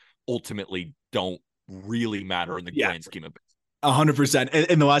that ultimately don't really matter in the grand scheme of it. 100%.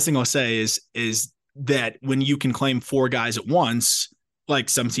 And the last thing I'll say is that when you can claim 4 guys at once, like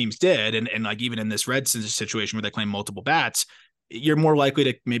some teams did, and like even in this Reds situation where they claim multiple bats, you're more likely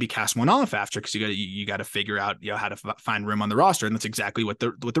to maybe cast one off after, because you got to figure out, you know, how to find room on the roster. And that's exactly what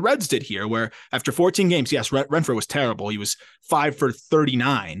the Reds did here, where after 14 games, yes, Renfroe was terrible. He was 5 for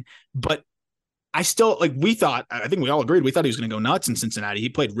 39, but I still, like, I think we all agreed, we thought he was going to go nuts in Cincinnati. He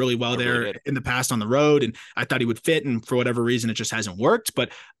played really well there in the past on the road, and I thought he would fit, and for whatever reason, it just hasn't worked.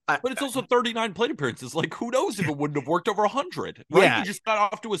 But it's also 39 plate appearances. Like, who knows if it wouldn't have worked over 100, right? Yeah. He just got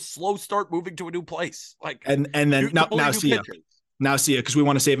off to a slow start moving to a new place. Like, and then now see ya, because we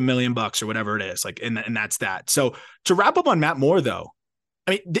want to save $1 million or whatever it is. Like, and that's that. So to wrap up on Matt Moore, though,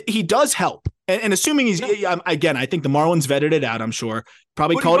 I mean, he does help. And assuming again, I think the Marlins vetted it out, I'm sure.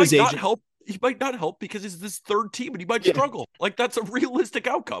 Probably called his agent. He might not help because it's this third team and he might struggle. Like, that's a realistic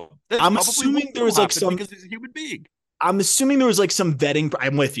outcome. I'm assuming there was like because he's a human being. I'm assuming there was like some vetting.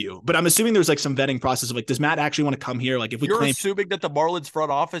 I'm with you, but I'm assuming there's like some vetting process of like, does Matt actually want to come here? Like, if you're assuming that the Marlins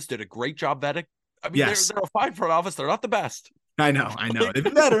front office did a great job vetting. I mean, they're a fine front office. They're not the best. I know. They've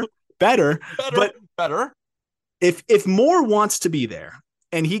been better. If Moore wants to be there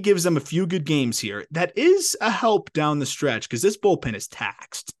and he gives them a few good games here, that is a help down the stretch, because this bullpen is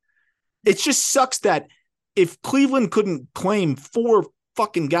taxed. It just sucks that if Cleveland couldn't claim 4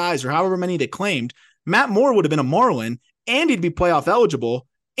 fucking guys or however many they claimed, Matt Moore would have been a Marlin, and he'd be playoff eligible,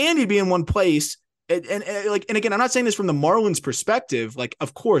 and he'd be in one place. And again, I'm not saying this from the Marlins perspective. Like,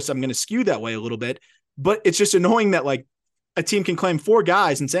 of course, I'm going to skew that way a little bit, but it's just annoying that, like, a team can claim 4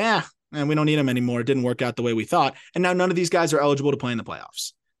 guys and say, man, we don't need them anymore. It didn't work out the way we thought. And now none of these guys are eligible to play in the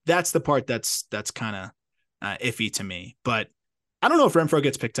playoffs. That's the part that's kind of iffy to me. But I don't know if Renfroe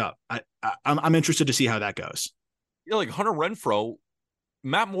gets picked up. I'm interested to see how that goes. Yeah, like Hunter Renfroe,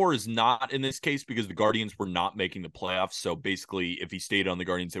 Matt Moore is not in this case because the Guardians were not making the playoffs. So basically, if he stayed on the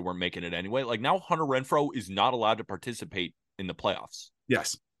Guardians, they weren't making it anyway. Like, now Hunter Renfroe is not allowed to participate in the playoffs.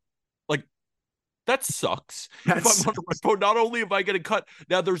 Yes. Like, that sucks. If I'm Hunter Renfroe, not only am I getting cut,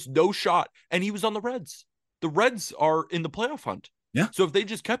 now there's no shot. And he was on the Reds. The Reds are in the playoff hunt. Yeah. So if they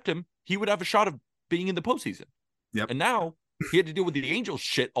just kept him, he would have a shot of being in the postseason. Yep. And now he had to deal with the Angels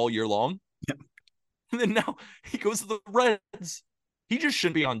shit all year long. Yep. And then now he goes to the Reds. He just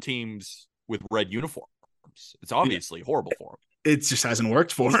shouldn't be on teams with red uniforms. It's obviously horrible for him. It just hasn't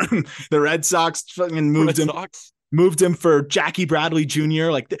worked for him. The Red Sox fucking moved him for Jackie Bradley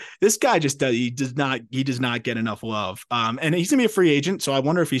Jr. Like, this guy just he does not get enough love. And he's gonna be a free agent, so I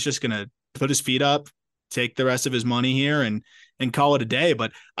wonder if he's just gonna put his feet up, take the rest of his money here, and and call it a day.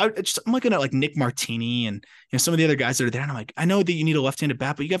 But I'm looking at like Nick Martini and some of the other guys that are there, and I'm like, I know that you need a left-handed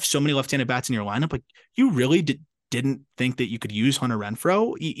bat, but you have so many left-handed bats in your lineup. Like, you really didn't think that you could use Hunter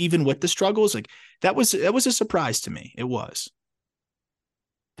Renfroe even with the struggles? Like, that was a surprise to me. It was.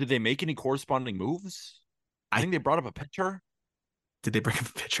 Did they make any corresponding moves? I think they brought up a pitcher. Did they bring up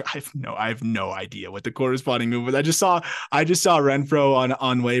a pitcher? I have no idea what the corresponding move was. I just saw Renfroe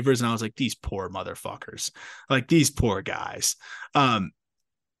on waivers, and I was like, these poor motherfuckers, like these poor guys.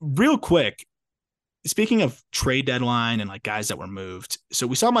 Real quick, speaking of trade deadline and like guys that were moved, so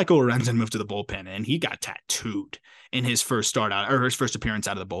we saw Michael Lorenzen move to the bullpen, and he got tattooed in his first appearance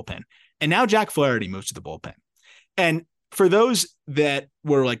out of the bullpen. And now Jack Flaherty moves to the bullpen. And for those that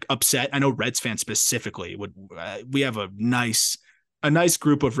were like upset, I know Reds fans specifically we have a nice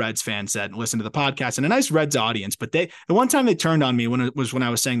group of Reds fans that listen to the podcast and a nice Reds audience, but the one time they turned on me when I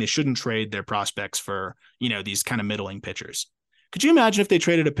was saying they shouldn't trade their prospects for, these kind of middling pitchers. Could you imagine if they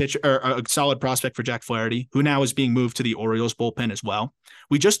traded a pitcher or a solid prospect for Jack Flaherty, who now is being moved to the Orioles bullpen as well?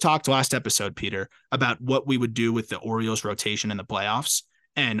 We just talked last episode, Peter, about what we would do with the Orioles rotation in the playoffs.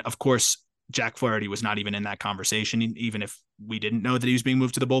 And of course, Jack Flaherty was not even in that conversation, even if we didn't know that he was being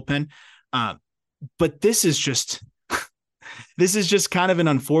moved to the bullpen. But this is just kind of an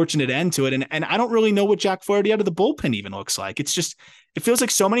unfortunate end to it. And I don't really know what Jack Flaherty out of the bullpen even looks like. It feels like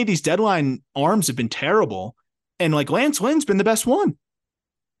so many of these deadline arms have been terrible. And like Lance Lynn's been the best one.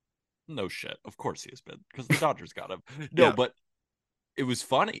 No shit. Of course he has been, because the Dodgers got him. No, yeah. But it was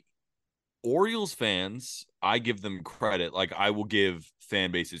funny. Orioles fans, I give them credit. Like, I will give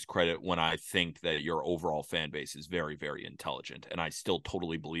fan bases credit when I think that your overall fan base is very, very intelligent. And I still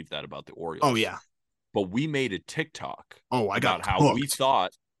totally believe that about the Orioles. Oh, yeah. But we made a TikTok about how we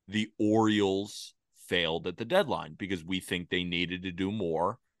thought the Orioles failed at the deadline because we think they needed to do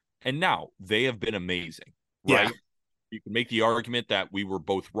more. And now they have been amazing, right? Yeah. You can make the argument that we were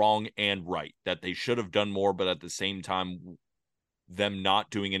both wrong and right, that they should have done more, but at the same time, them not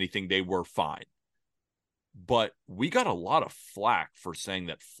doing anything, they were fine. But we got a lot of flack for saying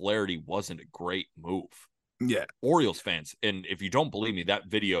that Flaherty wasn't a great move. Yeah. Orioles fans, and if you don't believe me, that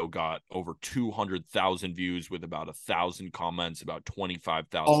video got over 200,000 views with about 1,000 comments, about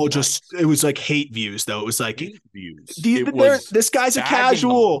 25,000. Oh, likes. It was like hate views, though. It was like hate views. This guy's a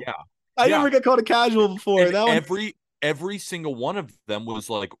casual. Yeah. I never got called a casual before. And that every single one of them was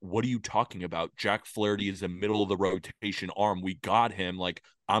like, what are you talking about? Jack Flaherty is a middle of the rotation arm. We got him. Like,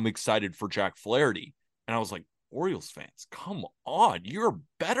 I'm excited for Jack Flaherty. And I was like, Orioles fans, come on. You're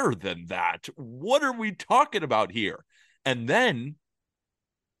better than that. What are we talking about here? And then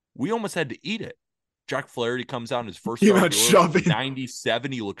we almost had to eat it. Jack Flaherty comes out in his first start,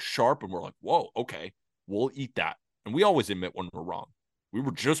 97. He looks sharp, and we're like, whoa, okay, we'll eat that. And we always admit when we're wrong. We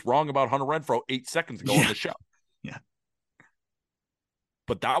were just wrong about Hunter Renfroe 8 seconds ago on the show. Yeah.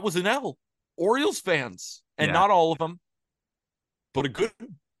 But that was an L. Orioles fans, and not all of them, but a good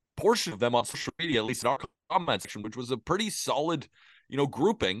portion of them on social media, at least in our comment section, which was a pretty solid,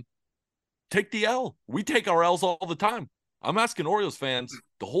 grouping, take the L. We take our L's all the time. I'm asking Orioles fans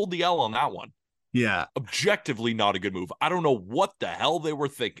to hold the L on that one. Yeah. Objectively not a good move. I don't know what the hell they were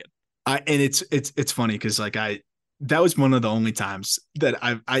thinking. And it's funny because that was one of the only times that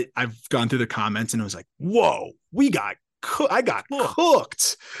I've gone through the comments and it was like, whoa, I got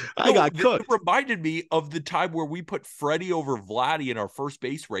cooked. It reminded me of the time where we put Freddie over Vladdy in our first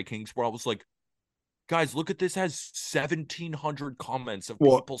base rankings, where I was like, guys, look at this. Has 1,700 comments of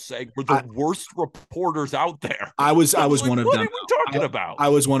people saying we're the worst reporters out there. I was one of them. What are we talking about? I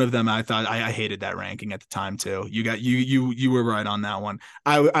was one of them. I thought I hated that ranking at the time too. You were right on that one.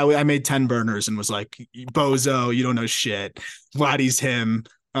 I made 10 burners and was like, bozo, you don't know shit. Vladdy's him.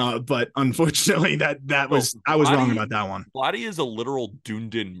 But unfortunately, I was wrong about that one. Vladdy is a literal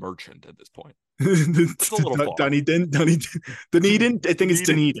Dunedin merchant at this point. It's a little far. Dunedin. I think it's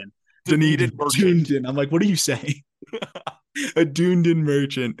Dunedin. Dunedin. I'm like, what are you saying? A Dunedin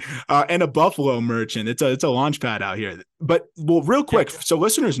merchant and a Buffalo merchant. It's a launch pad out here. But real quick, so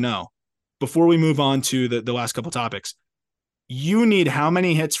listeners know, before we move on to the last couple topics, you need how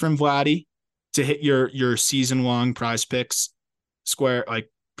many hits from Vladdy to hit your season long Prize Picks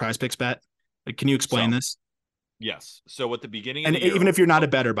Prize Picks bet? Like, can you explain this? Yes. So at the beginning of the year, even if you're not a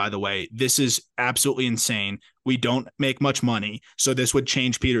bettor, by the way, this is absolutely insane. We don't make much money, so this would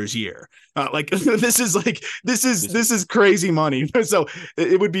change Peter's year. This is crazy money. So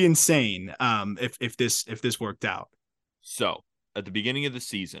it would be insane if this worked out. So at the beginning of the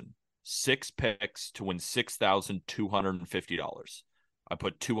season, 6 picks to win $6,250. I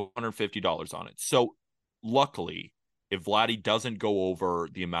put $250 on it. So luckily, if Vladdy doesn't go over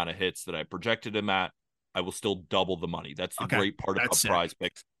the amount of hits that I projected him at, I will still double the money. That's the great part about sick. Prize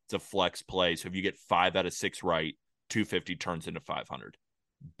Picks. It's a flex play. So if you get 5 out of 6 right, 250 turns into 500.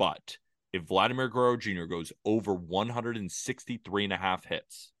 But if Vladimir Guerrero Jr. goes over 163.5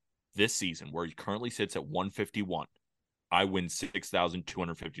 hits this season, where he currently sits at 151, I win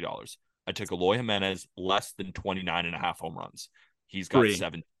 $6,250. I took Eloy Jimenez less than 29.5 home runs. He's got Free.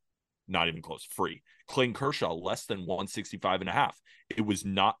 7, not even close, free. Clayton Kershaw less than 165.5. It was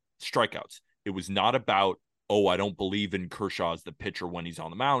not strikeouts. It was not about, oh, I don't believe in Kershaw as the pitcher when he's on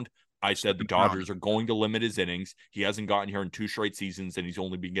the mound. I said the Dodgers are going to limit his innings. He hasn't gotten here in 2 straight seasons, and he's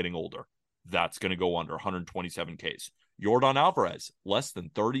only been getting older. That's going to go under 127 Ks. Yordan Alvarez, less than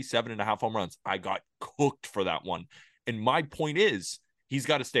 37.5 home runs. I got cooked for that one. And my point is, he's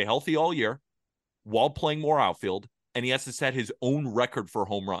got to stay healthy all year while playing more outfield, and he has to set his own record for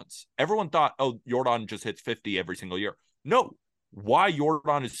home runs. Everyone thought, oh, Yordan just hits 50 every single year. No. Why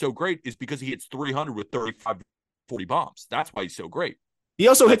Yordan is so great is because he hits 300 with 35, 40 bombs. That's why he's so great. He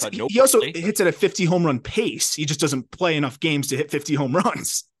also hits at a 50 home run pace. He just doesn't play enough games to hit 50 home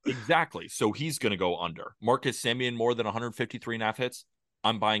runs. Exactly. So he's going to go under. Marcus Semien, more than 153.5 hits.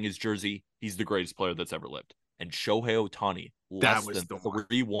 I'm buying his jersey. He's the greatest player that's ever lived. And Shohei Ohtani, less than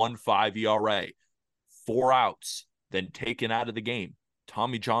 3.15 ERA, 4 outs, then taken out of the game.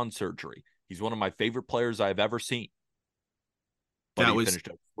 Tommy John surgery. He's one of my favorite players I've ever seen. But he finished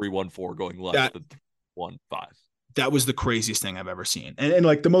at 3.14, going less than 1.5. That was the craziest thing I've ever seen. And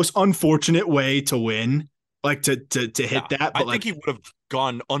like the most unfortunate way to win, like to hit that. But I think he would have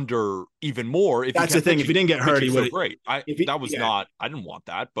gone under even more. That's the thing. If he didn't get hurt, he would have. Great. I didn't want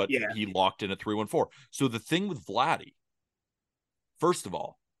that, but he locked in at 3.14. So the thing with Vladdy, first of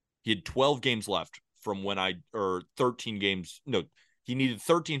all, he had 12 games left from 13 games. No, he needed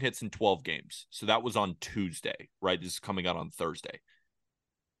 13 hits in 12 games. So that was on Tuesday, right? This is coming out on Thursday.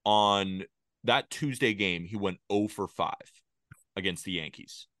 On that Tuesday game, he went 0 for 5 against the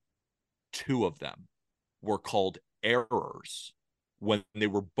Yankees. 2 of them were called errors when they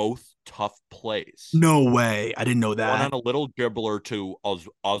were both tough plays. No way. I didn't know that. One on a little dribbler to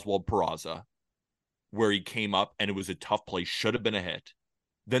Oswald Peraza, where he came up and it was a tough play, should have been a hit.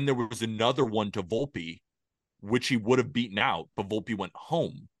 Then there was another one to Volpe, which he would have beaten out, but Volpe went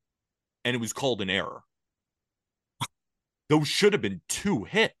home, and it was called an error. Those should have been 2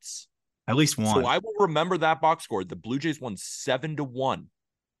 hits. At least one. So I will remember that box score. The Blue Jays won 7-1.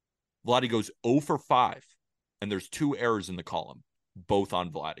 Vladdy goes 0 for 5, and there's 2 errors in the column, both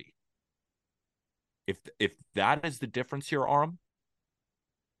on Vladdy. If that is the difference here, Aram,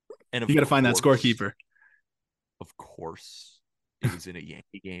 and you got to find that scorekeeper. Of course, it was in a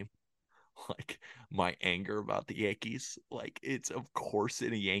Yankee game. Like, my anger about the Yankees, like, it's of course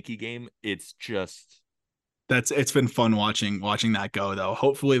in a Yankee game. It's just it's been fun watching that go, though.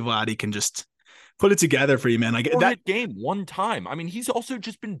 Hopefully Vladdy can just put it together for you, man. Like that game one time. I mean, he's also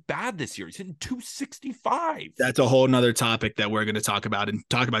just been bad this year. He's hitting 265. That's a whole nother topic that we're going to talk about, and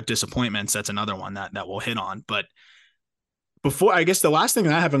talk about disappointments. That's another one that we'll hit on. But before, I guess the last thing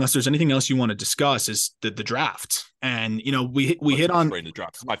that I have, unless there's anything else you want to discuss, is the draft. And, you know, we hit on the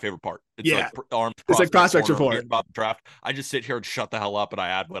draft. It's my favorite part. It's like prospects report about the draft. I just sit here and shut the hell up, and I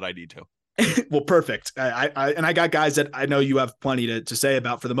add what I need to. Well, perfect. I got guys that I know you have plenty to say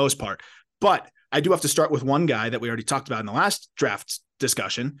about for the most part, but I do have to start with one guy that we already talked about in the last draft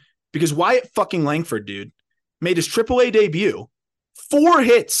discussion, because Wyatt fucking Langford, dude, made his AAA debut, 4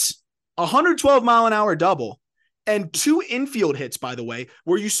 hits, 112-mile-an-hour double, and 2 infield hits, by the way,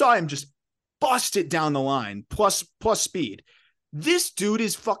 where you saw him just bust it down the line, plus speed. This dude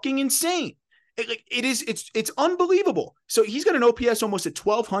is fucking insane. It's unbelievable. So he's got an OPS almost at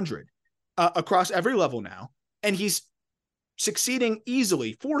 1,200 across every level now, and he's succeeding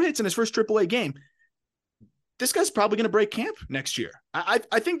easily. 4 hits in his first AAA game. This guy's probably going to break camp next year. I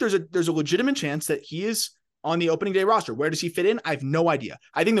think there's a legitimate chance that he is on the opening day roster. Where does he fit in? I have no idea.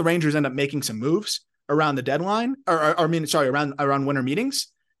 I think the Rangers end up making some moves around the deadline, around winter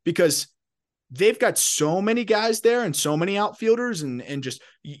meetings, because they've got so many guys there and so many outfielders and just,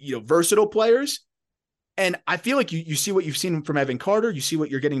 you know, versatile players. And I feel like you see what you've seen from Evan Carter. You see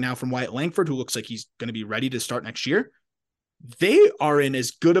what you're getting now from Wyatt Langford, who looks like he's going to be ready to start next year. They are in as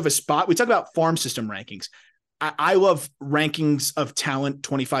good of a spot. We talk about farm system rankings. I love rankings of talent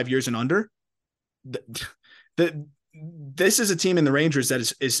 25 years and under. This is a team in the Rangers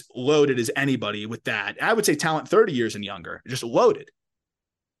that is loaded as anybody with that. I would say talent 30 years and younger, just loaded.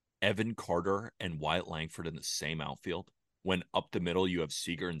 Evan Carter and Wyatt Langford in the same outfield. When up the middle, you have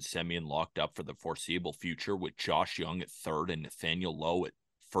Seager and Semien locked up for the foreseeable future, with Josh Young at third and Nathaniel Lowe at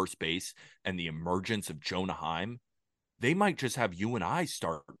first base, and the emergence of Jonah Heim. They might just have you and I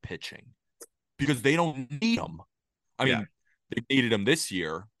start pitching, because they don't need him. I mean, they needed him this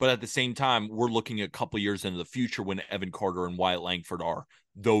year, but at the same time, we're looking a couple years into the future when Evan Carter and Wyatt Langford are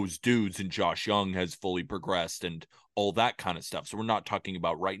those dudes, and Josh Young has fully progressed and all that kind of stuff. So we're not talking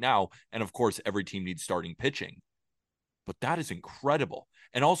about right now. And of course, every team needs starting pitching. But that is incredible.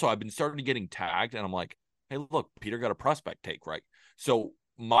 And also, I've been starting to getting tagged, and I'm like, hey, look, Peter got a prospect take, right? So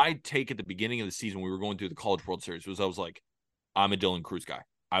my take at the beginning of the season, when we were going through the College World Series, was I was like, I'm a Dylan Cruz guy.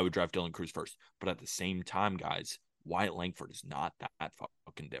 I would draft Dylan Cruz first. But at the same time, guys, Wyatt Langford is not that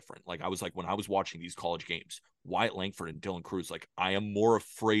fucking different. Like, I was like, when I was watching these college games, Wyatt Langford and Dylan Cruz, like, I am more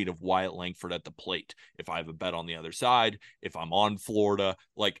afraid of Wyatt Langford at the plate. If I have a bet on the other side, if I'm on Florida,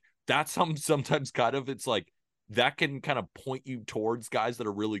 like, that's sometimes kind of, it's like, that can kind of point you towards guys that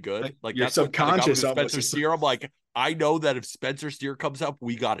are really good. Like you're that's subconscious. Spencer Steer. I'm like, I know that if Spencer Steer comes up,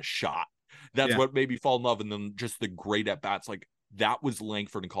 we got a shot. That's what made me fall in love. And then just the great at bats, like that was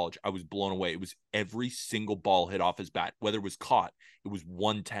Langford in college. I was blown away. It was every single ball hit off his bat, whether it was caught, it was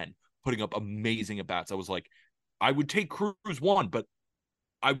 110, putting up amazing at bats. I was like, I would take Cruz 1, but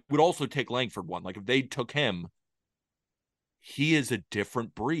I would also take Langford 1. Like if they took him, he is a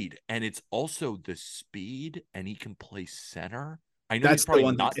different breed, and it's also the speed, and he can play center. I know he's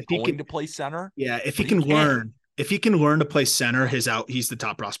probably not going to play center. Yeah, if he can learn to play center, he's the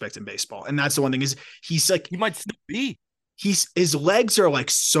top prospect in baseball. And that's the one thing is he's like, he might still be. His legs are like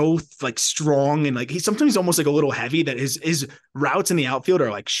so like strong, and like he's sometimes almost like a little heavy that his routes in the outfield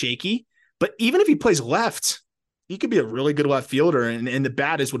are like shaky. But even if he plays left, he could be a really good left fielder, and the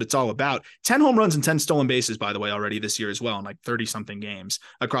bat is what it's all about. 10 home runs and 10 stolen bases, by the way, already this year as well, in like 30-something games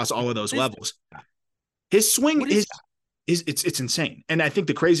across all of those levels. His swing is it's insane. And I think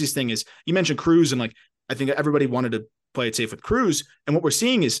the craziest thing is you mentioned Cruz, and like I think everybody wanted to play it safe with Cruz. And what we're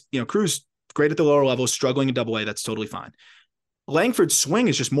seeing is, Cruz great at the lower levels, struggling in Double A. That's totally fine. Langford's swing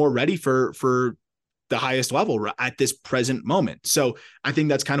is just more ready for the highest level at this present moment. So I think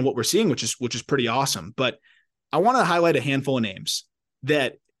that's kind of what we're seeing, which is pretty awesome. But I want to highlight a handful of names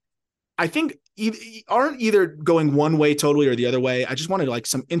that I think aren't either going one way totally or the other way. I just wanted like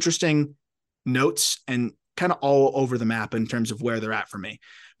some interesting notes and kind of all over the map in terms of where they're at for me.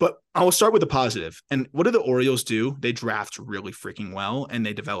 But I will start with the positive. And what do the Orioles do? They draft really freaking well, and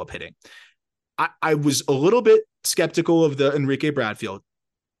they develop hitting. I was a little bit skeptical of the Enrique Bradfield,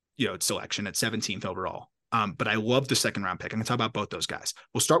 selection at 17th overall. But I love the second round pick. I'm going to talk about both those guys.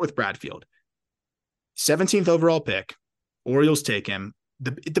 We'll start with Bradfield. 17th overall pick. Orioles take him.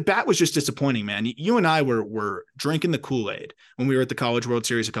 The bat was just disappointing, man. You and I were drinking the Kool-Aid when we were at the College World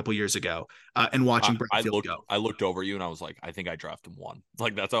Series a couple years ago and watching Bradfield go. I looked over you and I was like, I think I drafted him 1.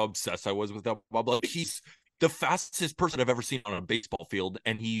 Like, that's how obsessed I was with that. Like, he's the fastest person I've ever seen on a baseball field,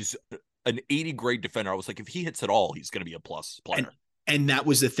 and he's an 80 grade defender. I was like, if he hits at all, he's going to be a plus player. And that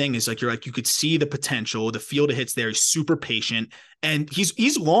was the thing is like, you could see the potential, the field of hits there. He's super patient, and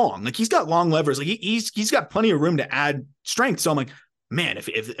he's long. Like he's got long levers. Like he's got plenty of room to add strength. So I'm like, man,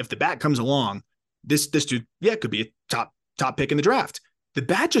 if the bat comes along, this dude, could be a top pick in the draft. The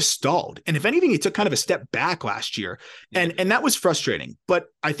bat just stalled. And if anything, he took kind of a step back last year. And that was frustrating. But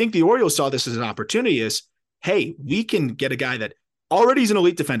I think the Orioles saw this as an opportunity is, hey, we can get a guy that already is an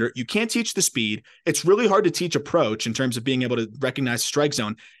elite defender. You can't teach the speed. It's really hard to teach approach in terms of being able to recognize the strike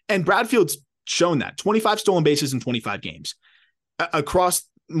zone. And Bradfield's shown that 25 stolen bases in 25 games across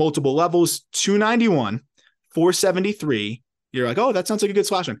multiple levels, 291, 473. You're like, oh, that sounds like a good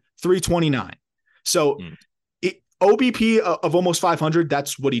slash run. 329. So OBP of almost 500,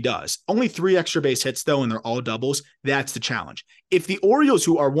 that's what he does. Only 3 extra base hits, though, and they're all doubles. That's the challenge. If the Orioles,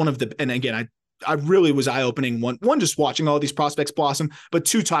 who are one of the, and again, I really was eye-opening. One, just watching all these prospects blossom, but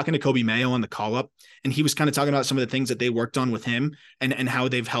 2, talking to Kobe Mayo on the call-up, and he was kind of talking about some of the things that they worked on with him and how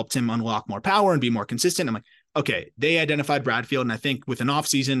they've helped him unlock more power and be more consistent. I'm like, okay, they identified Bradfield, and I think with an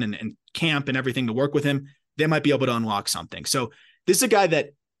offseason and camp and everything to work with him, they might be able to unlock something. So this is a guy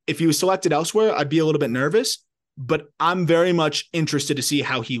that if he was selected elsewhere, I'd be a little bit nervous, but I'm very much interested to see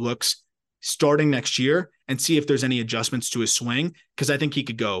how he looks starting next year and see if there's any adjustments to his swing, because I think he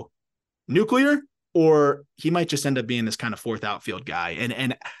could go nuclear, or he might just end up being this kind of fourth outfield guy.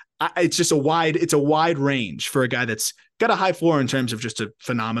 And it's just a wide range for a guy that's got a high floor in terms of just a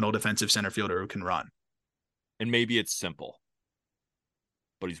phenomenal defensive center fielder who can run. And maybe it's simple,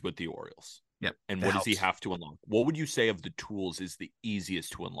 but he's with the Orioles. Yep. And what does he have to unlock? What would you say of the tools is the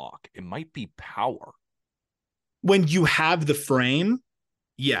easiest to unlock? It might be power. When you have the frame,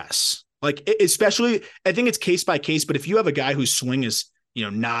 yes. Like, especially, I think it's case by case, but if you have a guy whose swing is,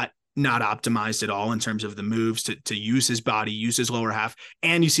 not optimized at all in terms of the moves to use his body, use his lower half,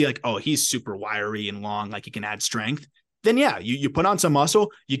 and you see like, oh, he's super wiry and long, like he can add strength, then yeah, you put on some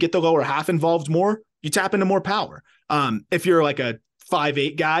muscle, you get the lower half involved more, you tap into more power. If you're like a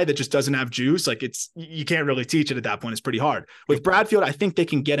 5'8" guy that just doesn't have juice, like you can't really teach it at that point. It's pretty hard. With Bradfield, I think they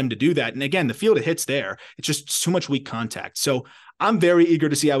can get him to do that. And again, the field of hits there, it's just so much weak contact. So I'm very eager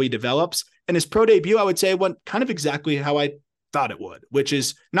to see how he develops. And his pro debut, I would say, went kind of exactly how I thought it would, which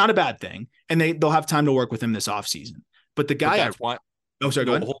is not a bad thing. And they'll have time to work with him this offseason. But the guy, go ahead.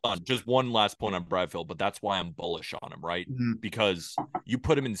 Hold on. Just one last point on Bradfield, but that's why I'm bullish on him, right? Mm-hmm. Because you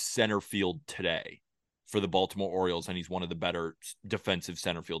put him in center field today for the Baltimore Orioles, and he's one of the better defensive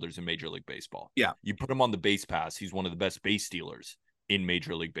center fielders in Major League Baseball. Yeah. You put him on the base pass, he's one of the best base stealers in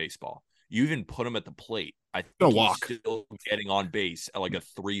Major League Baseball. You even put him at the plate, I think he's still getting on base at like a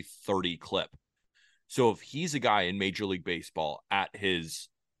 330 clip. So if he's a guy in Major League Baseball at his,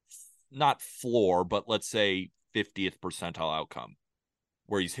 not floor, but let's say 50th percentile outcome,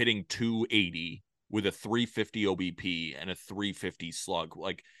 where he's hitting 280 with a 350 OBP and a 350 slug,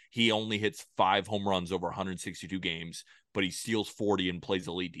 like he only hits 5 home runs over 162 games, but he steals 40 and plays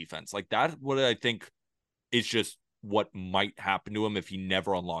elite defense. Like that's what I think is just what might happen to him if he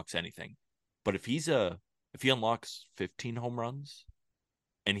never unlocks anything. But if he unlocks 15 home runs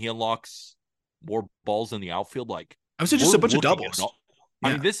and he unlocks more balls in the outfield, like I would say just a bunch of doubles.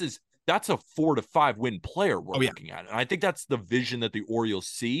 I mean, that's a 4 to 5 win player we're looking at. And I think that's the vision that the Orioles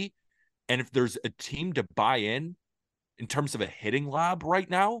see. And if there's a team to buy in terms of a hitting lab right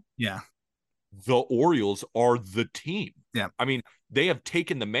now, the Orioles are the team. Yeah. I mean, they have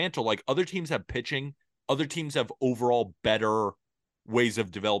taken the mantle. Like other teams have pitching, other teams have overall better ways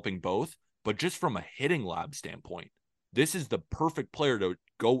of developing both. But just from a hitting lab standpoint, this is the perfect player to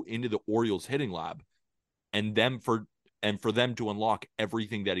go into the Orioles hitting lab and for them to unlock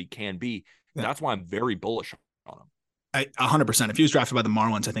everything that he can be. Yeah. That's why I'm very bullish on him. 100%. If he was drafted by the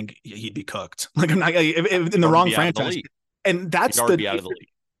Marlins, I think he'd be cooked. Like I'm not if in the wrong franchise. And that's the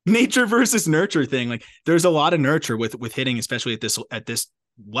nature versus nurture thing. Like there's a lot of nurture with hitting, especially at this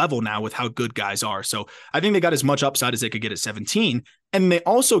level now with how good guys are. So I think they got as much upside as they could get at 17. And they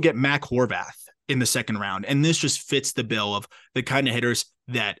also get Mac Horvath in the second round. And this just fits the bill of the kind of hitters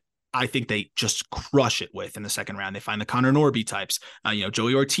that I think they just crush it with in the second round. They find the Connor Norby types,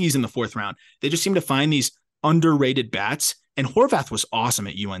 Joey Ortiz in the fourth round. They just seem to find these underrated bats. And Horvath was awesome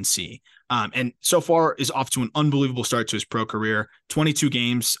at UNC. And so far is off to an unbelievable start to his pro career. 22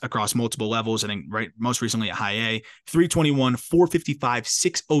 games across multiple levels. I think most recently at high A, 321, 455,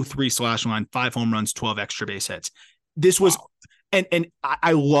 603 slash line, 5 home runs, 12 extra base hits. This was, and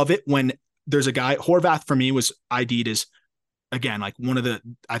I love it when there's a guy. Horvath for me was ID'd as, again, like one of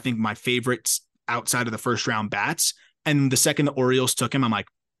I think my favorites outside of the first round bats. And the second the Orioles took him, I'm like,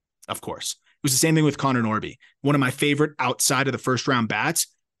 of course. It was the same thing with Connor Norby. One of my favorite outside of the first round bats.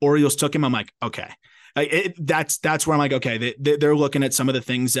 Orioles took him. I'm like, okay. That's where I'm like, okay, they're looking at some of the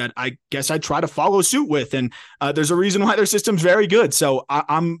things that I guess I try to follow suit with. And there's a reason why their system's very good. So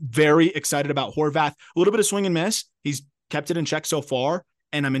I'm very excited about Horvath. A little bit of swing and miss. He's kept it in check so far.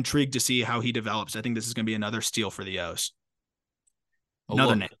 And I'm intrigued to see how he develops. I think this is going to be another steal for the O's.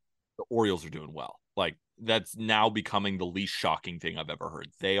 Another name. The Orioles are doing well. Like, that's now becoming the least shocking thing I've ever heard.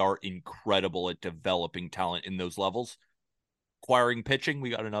 They are incredible at developing talent in those levels. Acquiring pitching, we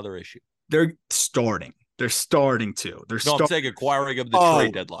got another issue. They're starting to. I'm saying acquiring of the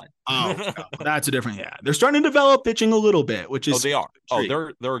trade deadline. That's a different. Yeah, they're starting to develop pitching a little bit, which is. They are.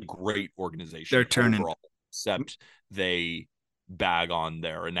 They're a great organization. They're turning overall, except they bag on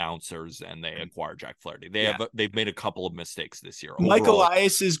their announcers and they acquire Jack Flaherty. They've made a couple of mistakes this year. Mike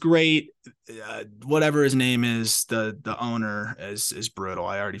Elias is great. Whatever his name is, the owner is brutal.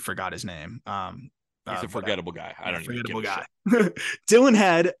 I already forgot his name. He's a forgettable guy. I don't even give a guy. Dylan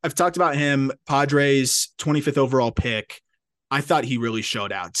Head, I've talked about him. Padres 25th overall pick. I thought he really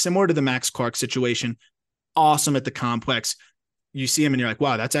showed out. Similar to the Max Clark situation. Awesome at the complex. You see him and you're like,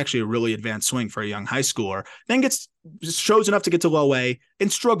 wow, that's actually a really advanced swing for a young high schooler. Then shows enough to get to low A and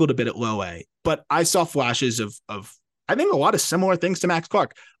struggled a bit at low A. But I saw flashes of I think a lot of similar things to Max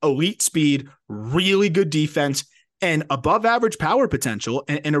Clark. Elite speed, really good defense, and above average power potential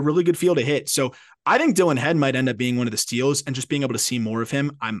and a really good field to hit. So I think Dylan Head might end up being one of the steals, and just being able to see more of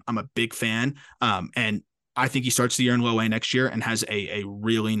him. I'm a big fan. And I think he starts the year in low A next year and has a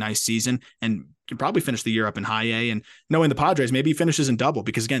really nice season and can probably finish the year up in high A. And knowing the Padres, maybe he finishes in double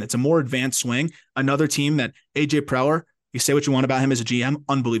because, again, it's a more advanced swing. Another team that AJ Preller, you say what you want about him as a GM,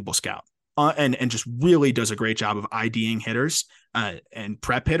 unbelievable scout, and just really does a great job of IDing hitters and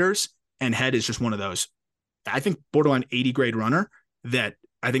prep hitters. And Head is just one of those, I think, borderline 80 grade runner that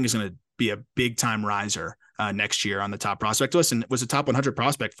I think is going to be a big time riser next year on the top prospect list, and was a top 100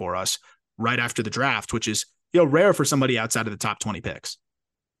 prospect for us right after the draft, which is rare for somebody outside of the top 20 picks.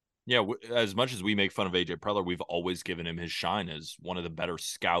 Yeah, as much as we make fun of AJ Preller, we've always given him his shine as one of the better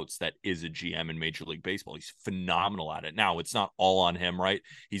scouts that is a GM in Major League Baseball. He's phenomenal at it. Now, it's not all on him, right?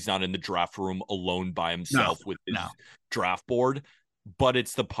 He's not in the draft room alone by himself with his draft board, but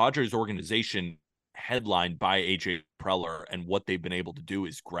it's the Padres organization headlined by AJ Preller, and what they've been able to do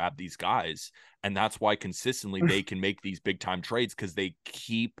is grab these guys, and that's why consistently they can make these big-time trades, because they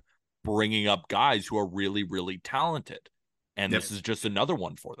keep bringing up guys who are really, really talented. And this is just another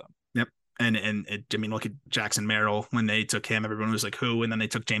one for them. Yep. And look at Jackson Merrill. When they took him, everyone was like, who? And then they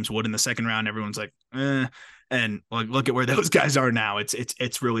took James Wood in the second round. Everyone's like, eh. And look at where those guys are now.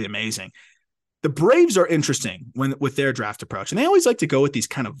 It's really amazing. The Braves are interesting with their draft approach. And they always like to go with these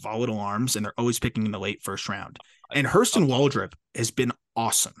kind of volatile arms, and they're always picking in the late first round. And Hurston Waldrop has been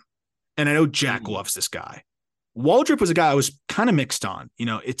awesome. And I know Jack loves this guy. Waldrop was a guy I was kind of mixed on.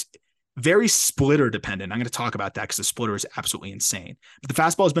 It's very splitter dependent. I'm going to talk about that because the splitter is absolutely insane. But the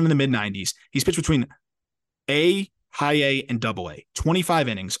fastball has been in the mid-90s. He's pitched between A, high A, and double A. 25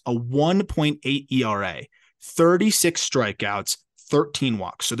 innings, a 1.8 ERA, 36 strikeouts, 13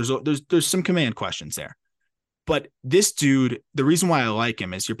 walks. So there's some command questions there. But this dude, the reason why I like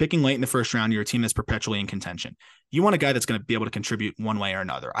him is you're picking late in the first round. You're a team that's perpetually in contention. You want a guy that's going to be able to contribute one way or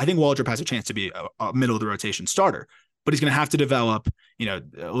another. I think Waldrop has a chance to be a middle of the rotation starter, but he's going to have to develop, a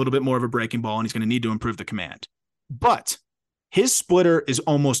little bit more of a breaking ball, and he's going to need to improve the command. But his splitter is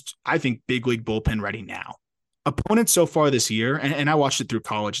almost, I think, big league bullpen ready now. Opponents so far this year, and I watched it through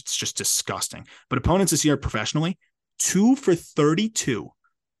college, it's just disgusting. But opponents this year professionally, 2 for 32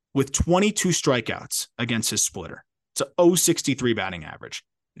 with 22 strikeouts against his splitter. It's a 0.63 batting average.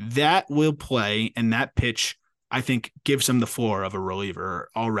 That will play, and that pitch, I think, gives him the floor of a reliever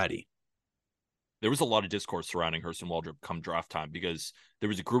already. There was a lot of discourse surrounding Hurston Waldrop come draft time, because there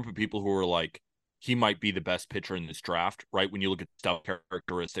was a group of people who were like, he might be the best pitcher in this draft, right? When you look at stuff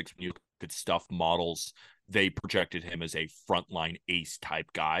characteristics, when you look at stuff models, they projected him as a frontline ace type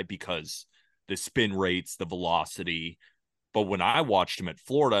guy because the spin rates, the velocity. But when I watched him at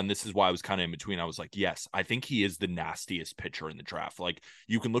Florida, and this is why I was kind of in between, I was like, yes, I think he is the nastiest pitcher in the draft. Like,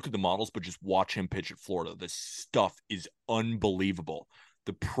 you can look at the models, but just watch him pitch at Florida. This stuff is unbelievable.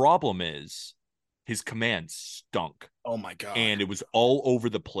 The problem is his command stunk. Oh my God. And it was all over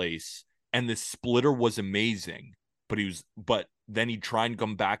the place. And the splitter was amazing, but then he'd try and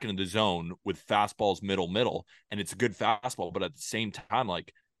come back into the zone with fastballs middle, and it's a good fastball. But at the same time,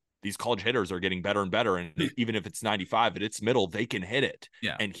 like, these college hitters are getting better and better. And even if it's 95 and it's middle, they can hit it.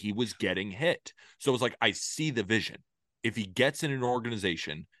 Yeah. And he was getting hit. So it was like, I see the vision. If he gets in an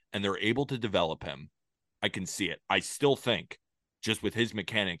organization and they're able to develop him, I can see it. I still think, just with his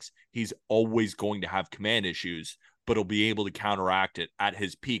mechanics, he's always going to have command issues, but he'll be able to counteract it at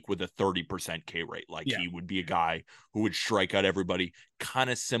his peak with a 30% K rate. Like, he would be a guy who would strike out everybody, kind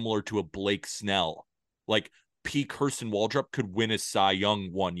of similar to a Blake Snell. Like, peak Hurston Waldrop could win a Cy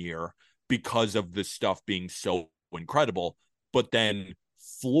Young one year because of the stuff being so incredible, but then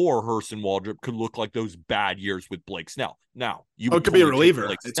floor Hurston Waldrop could look like those bad years with Blake Snell. Now, you would could be a reliever.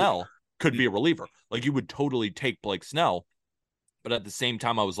 Blake Snell could be a reliever. Like, you would totally take Blake Snell, but at the same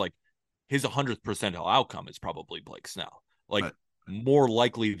time, I was like, his 100th percentile outcome is probably Blake Snell. Like, right. More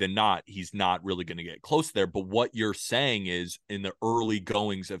likely than not, he's not really going to get close there. But what you're saying is, in the early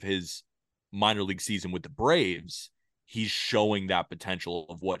goings of his minor league season with the Braves, he's showing that potential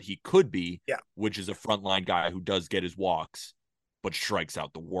of what he could be, which is a frontline guy who does get his walks, but strikes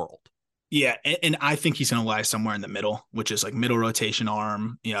out the world. Yeah, and I think he's going to lie somewhere in the middle, which is like middle rotation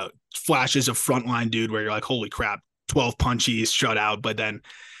arm, flashes of frontline dude where you're like, holy crap, 12 punchies, shut out, but then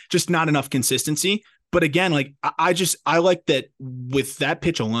just not enough consistency. But again, like, I like that with that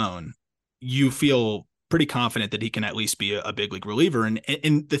pitch alone, you feel pretty confident that he can at least be a big league reliever. And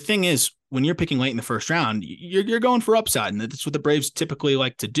the thing is, when you're picking late in the first round, you're going for upside, and that's what the Braves typically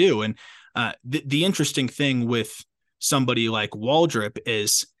like to do. And the interesting thing with somebody like Waldrop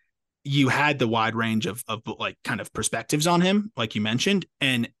is you had the wide range of like kind of perspectives on him, like you mentioned,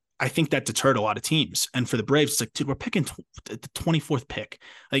 and I think that deterred a lot of teams. And for the Braves, it's like, dude, we're picking the 24th pick.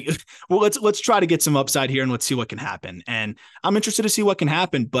 Like, well, let's try to get some upside here and let's see what can happen. And I'm interested to see what can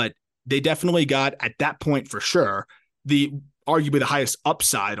happen, but they definitely got, at that point for sure, arguably the highest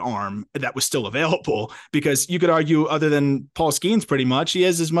upside arm that was still available, because you could argue, other than Paul Skeens, pretty much, he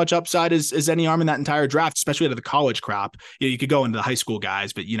has as much upside as any arm in that entire draft, especially out of the college crop. You could go into the high school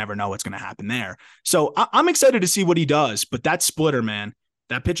guys, but you never know what's going to happen there. So I'm excited to see what he does, but that splitter, man,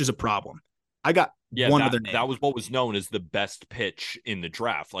 that pitch is a problem. I got one other name. That was what was known as the best pitch in the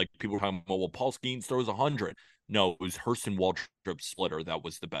draft. Like, people were talking about, well, Paul Skeens throws 100. No, it was Hurston Waldrop's splitter that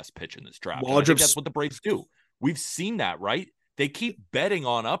was the best pitch in this draft. I think that's what the Braves do. we've seen that, right? They keep betting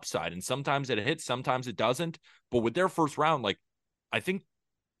on upside, and sometimes it hits, sometimes it doesn't. But with their first round, like, I think,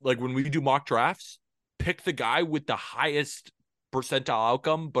 like, when we do mock drafts, pick the guy with the highest percentile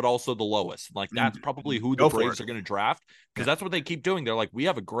outcome, but also the lowest. Like, that's probably who the Braves are going to draft, because that's what they keep doing. They're like, we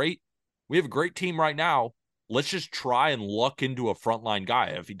have a great team right now. Let's just try and luck into a frontline guy.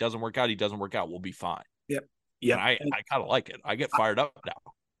 If he doesn't work out, he doesn't work out. We'll be fine. Yep. And I kind of like it. I get fired up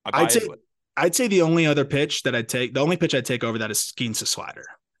now. I'd say the only pitch I'd take over that is Skeens to slider.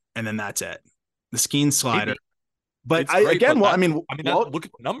 And then that's it. The Skeens slider. But look at the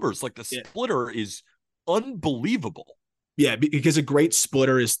numbers. Like, the splitter is unbelievable. Yeah, because a great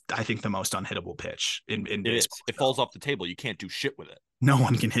splitter is, I think, the most unhittable pitch in baseball. It falls off the table. You can't do shit with it. No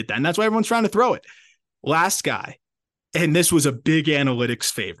one can hit that. And that's why everyone's trying to throw it. Last guy. And this was a big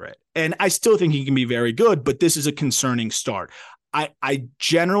analytics favorite. And I still think he can be very good, but this is a concerning start. I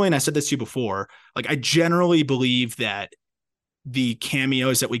generally, and I said this to you before, like, I generally believe that the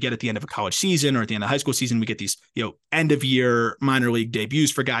cameos that we get at the end of a college season or at the end of the high school season, we get these, end of year minor league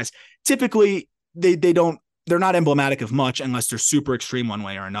debuts for guys. Typically, they're not emblematic of much unless they're super extreme one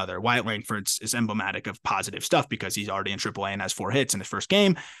way or another. Wyatt Langford is emblematic of positive stuff because he's already in AAA and has 4 hits in his first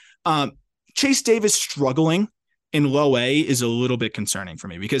game. Chase Davis struggling in low A is a little bit concerning for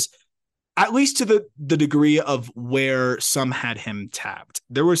me, because at least to the degree of where some had him tapped,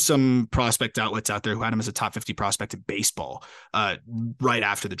 there were some prospect outlets out there who had him as a top 50 prospect in baseball right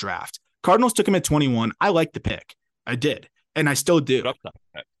after the draft. Cardinals took him at 21. I liked the pick. I did. And I still do.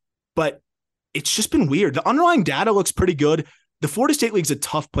 But it's just been weird. The underlying data looks pretty good. The Florida State League's a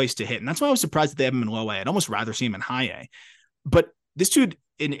tough place to hit. And that's why I was surprised that they have him in low A. I'd almost rather see him in high A. But this dude,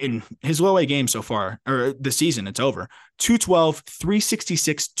 in his low A game so far, or the season, it's over. 212,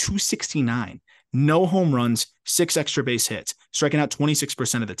 366, 269. No home runs, 6 extra base hits, striking out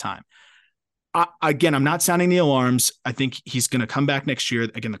 26% of the time. Again, I'm not sounding the alarms. I think he's going to come back next year.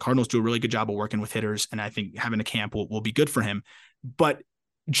 Again, the Cardinals do a really good job of working with hitters, and I think having a camp will be good for him. But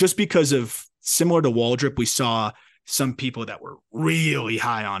just because of, similar to Waldrop, we saw some people that were really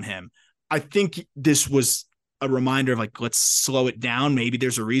high on him. I think this was a reminder of, like, let's slow it down. Maybe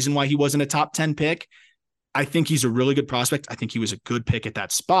there's a reason why he wasn't a top 10 pick. I think he's a really good prospect. I think he was a good pick at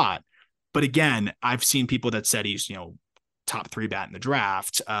that spot. But again, I've seen people that said he's, top 3 bat in the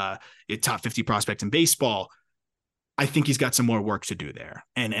draft, a top 50 prospect in baseball. I think he's got some more work to do there.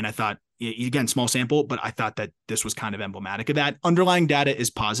 And I thought, again, small sample, but I thought that this was kind of emblematic of that. Underlying data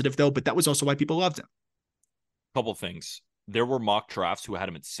is positive though, but that was also why people loved him. Couple things. There were mock drafts who had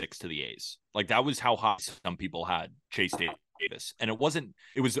him at 6 to the A's. Like, that was how high some people had Chase Davis. And it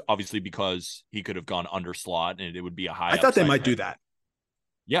was obviously because he could have gone under slot and it would be a high. I thought they might do that.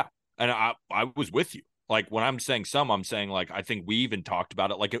 Yeah. And I was with you. Like, when I'm saying I'm saying, like, I think we even talked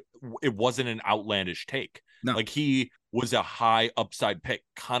about it. Like, it wasn't an outlandish take. No. Like, he was a high upside pick,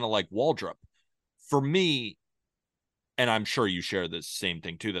 kind of like Waldrop. For me, and I'm sure you share this same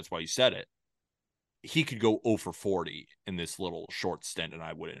thing too, that's why you said it, he could go 0 for 40 in this little short stint, and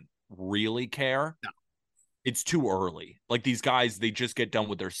I wouldn't really care. No. It's too early. Like, these guys, they just get done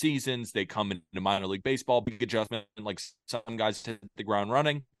with their seasons. They come into minor league baseball, big adjustment. Like, some guys hit the ground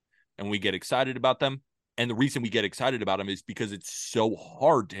running, and we get excited about them. And the reason we get excited about them is because it's so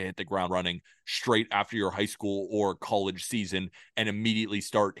hard to hit the ground running straight after your high school or college season and immediately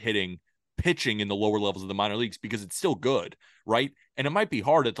start pitching in the lower levels of the minor leagues, because it's still good, right? And it might be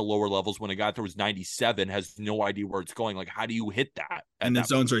hard at the lower levels when a guy throws 97 has no idea where it's going. Like, how do you hit that? And the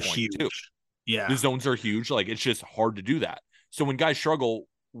zones are huge. Too? Yeah. The zones are huge. Like, it's just hard to do that. So when guys struggle,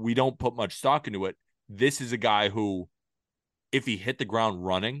 we don't put much stock into it. This is a guy who, if he hit the ground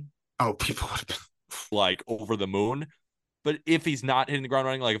running, people would have been like over the moon. But if he's not hitting the ground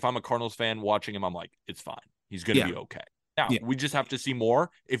running, like, if I'm a Cardinals fan watching him, I'm like, it's fine. He's going to be okay. Now, we just have to see more.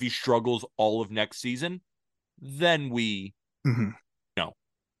 If he struggles all of next season, then we,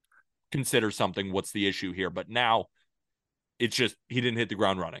 consider something. What's the issue here? But now it's just, he didn't hit the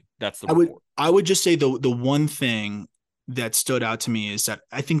ground running. That's the report. I would just say the one thing that stood out to me is that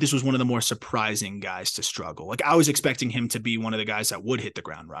I think this was one of the more surprising guys to struggle. Like, I was expecting him to be one of the guys that would hit the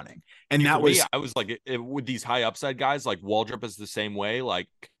ground running. And that was, I was like, with these high upside guys, like Waldrop is the same way. Like,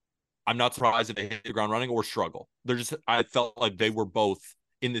 I'm not surprised if they hit the ground running or struggle. I felt like they were both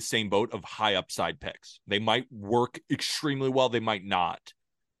in the same boat of high upside picks. They might work extremely well. They might not.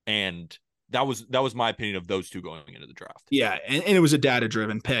 And that was my opinion of those two going into the draft. Yeah. And it was a data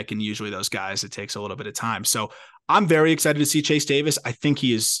driven pick. And usually those guys, it takes a little bit of time. So I'm very excited to see Chase Davis. I think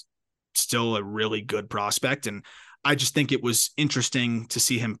he is still a really good prospect. And I just think it was interesting to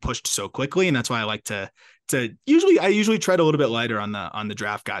see him pushed so quickly. And that's why I like to usually tread a little bit lighter on the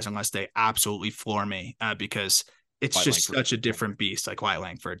draft guys, unless they absolutely floor me, because it's Wyatt just Langford. such a different beast, like Wyatt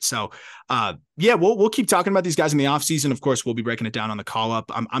Langford. So, we'll keep talking about these guys in the offseason. Of course, we'll be breaking it down on the call up.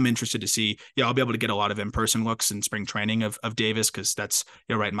 I'm interested to see, I'll be able to get a lot of in-person looks in spring training of Davis, because that's,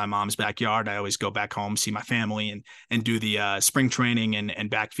 right in my mom's backyard. I always go back home, see my family, and do the spring training and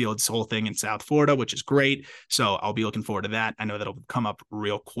backfields whole thing in South Florida, which is great. So I'll be looking forward to that. I know that'll come up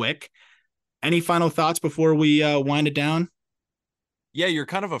real quick. Any final thoughts before we wind it down? Yeah, you're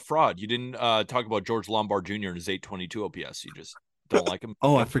kind of a fraud. You didn't talk about George Lombard Jr. and his 822 OPS. You just don't like him.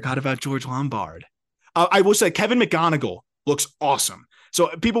 Oh, I forgot about George Lombard. I will say Kevin McGonigal looks awesome. So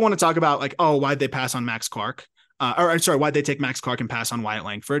people want to talk about like, oh, why'd they pass on Max Clark? Why'd they take Max Clark and pass on Wyatt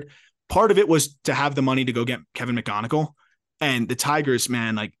Langford? Part of it was to have the money to go get Kevin McGonigal. And the Tigers,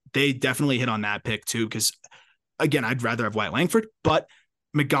 man, like they definitely hit on that pick too. Because again, I'd rather have Wyatt Langford, but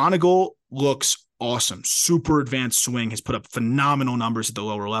McGonigal looks awesome. Super advanced swing, has put up phenomenal numbers at the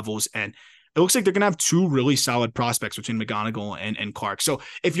lower levels. And it looks like they're going to have two really solid prospects between McGonigal and Clark. So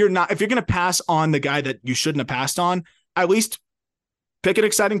if you're going to pass on the guy that you shouldn't have passed on, at least pick an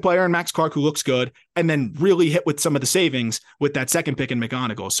exciting player in Max Clark who looks good, and then really hit with some of the savings with that second pick in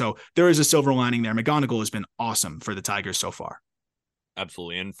McGonigal. So there is a silver lining there. McGonigal has been awesome for the Tigers so far.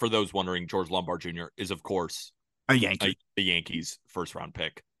 Absolutely. And for those wondering, George Lombard Jr. is, of course, a Yankee. The Yankees' first-round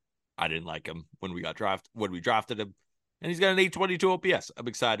pick. I didn't like him when we drafted him, and he's got an 822 OPS. I'm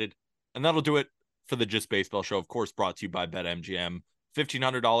excited. And that'll do it for the Just Baseball Show, of course, brought to you by BetMGM.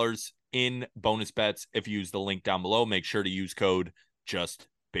 $1,500 in bonus bets. If you use the link down below, make sure to use code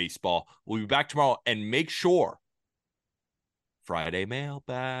JustBaseball. We'll be back tomorrow, and make sure Friday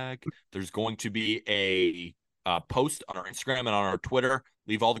mailbag. There's going to be a post on our Instagram and on our Twitter.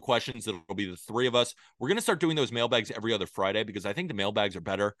 Leave all the questions. It'll be the three of us. We're going to start doing those mailbags every other Friday, because I think the mailbags are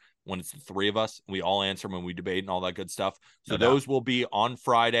better when it's the three of us. We all answer them when we debate and all that good stuff. So those will be on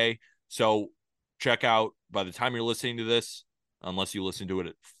Friday. So check out, by the time you're listening to this, unless you listen to it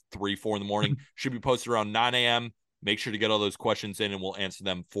at 3, 4 in the morning, should be posted around 9 a.m. Make sure to get all those questions in, and we'll answer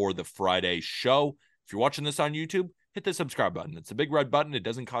them for the Friday show. If you're watching this on YouTube, hit the subscribe button. It's a big red button. It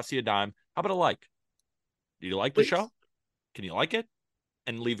doesn't cost you a dime. How about a like? Do you like the show? Can you like it?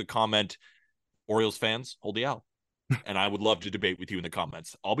 And leave a comment. Orioles fans, hold the L. And I would love to debate with you in the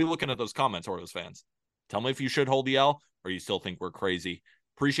comments. I'll be looking at those comments, Orioles fans. Tell me if you should hold the L or you still think we're crazy.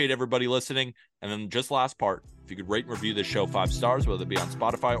 Appreciate everybody listening. And then just last part, if you could rate and review this show 5 stars, whether it be on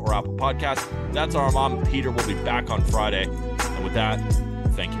Spotify or Apple Podcasts. That's our mom. Peter will be back on Friday. And with that,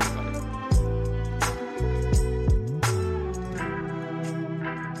 thank you.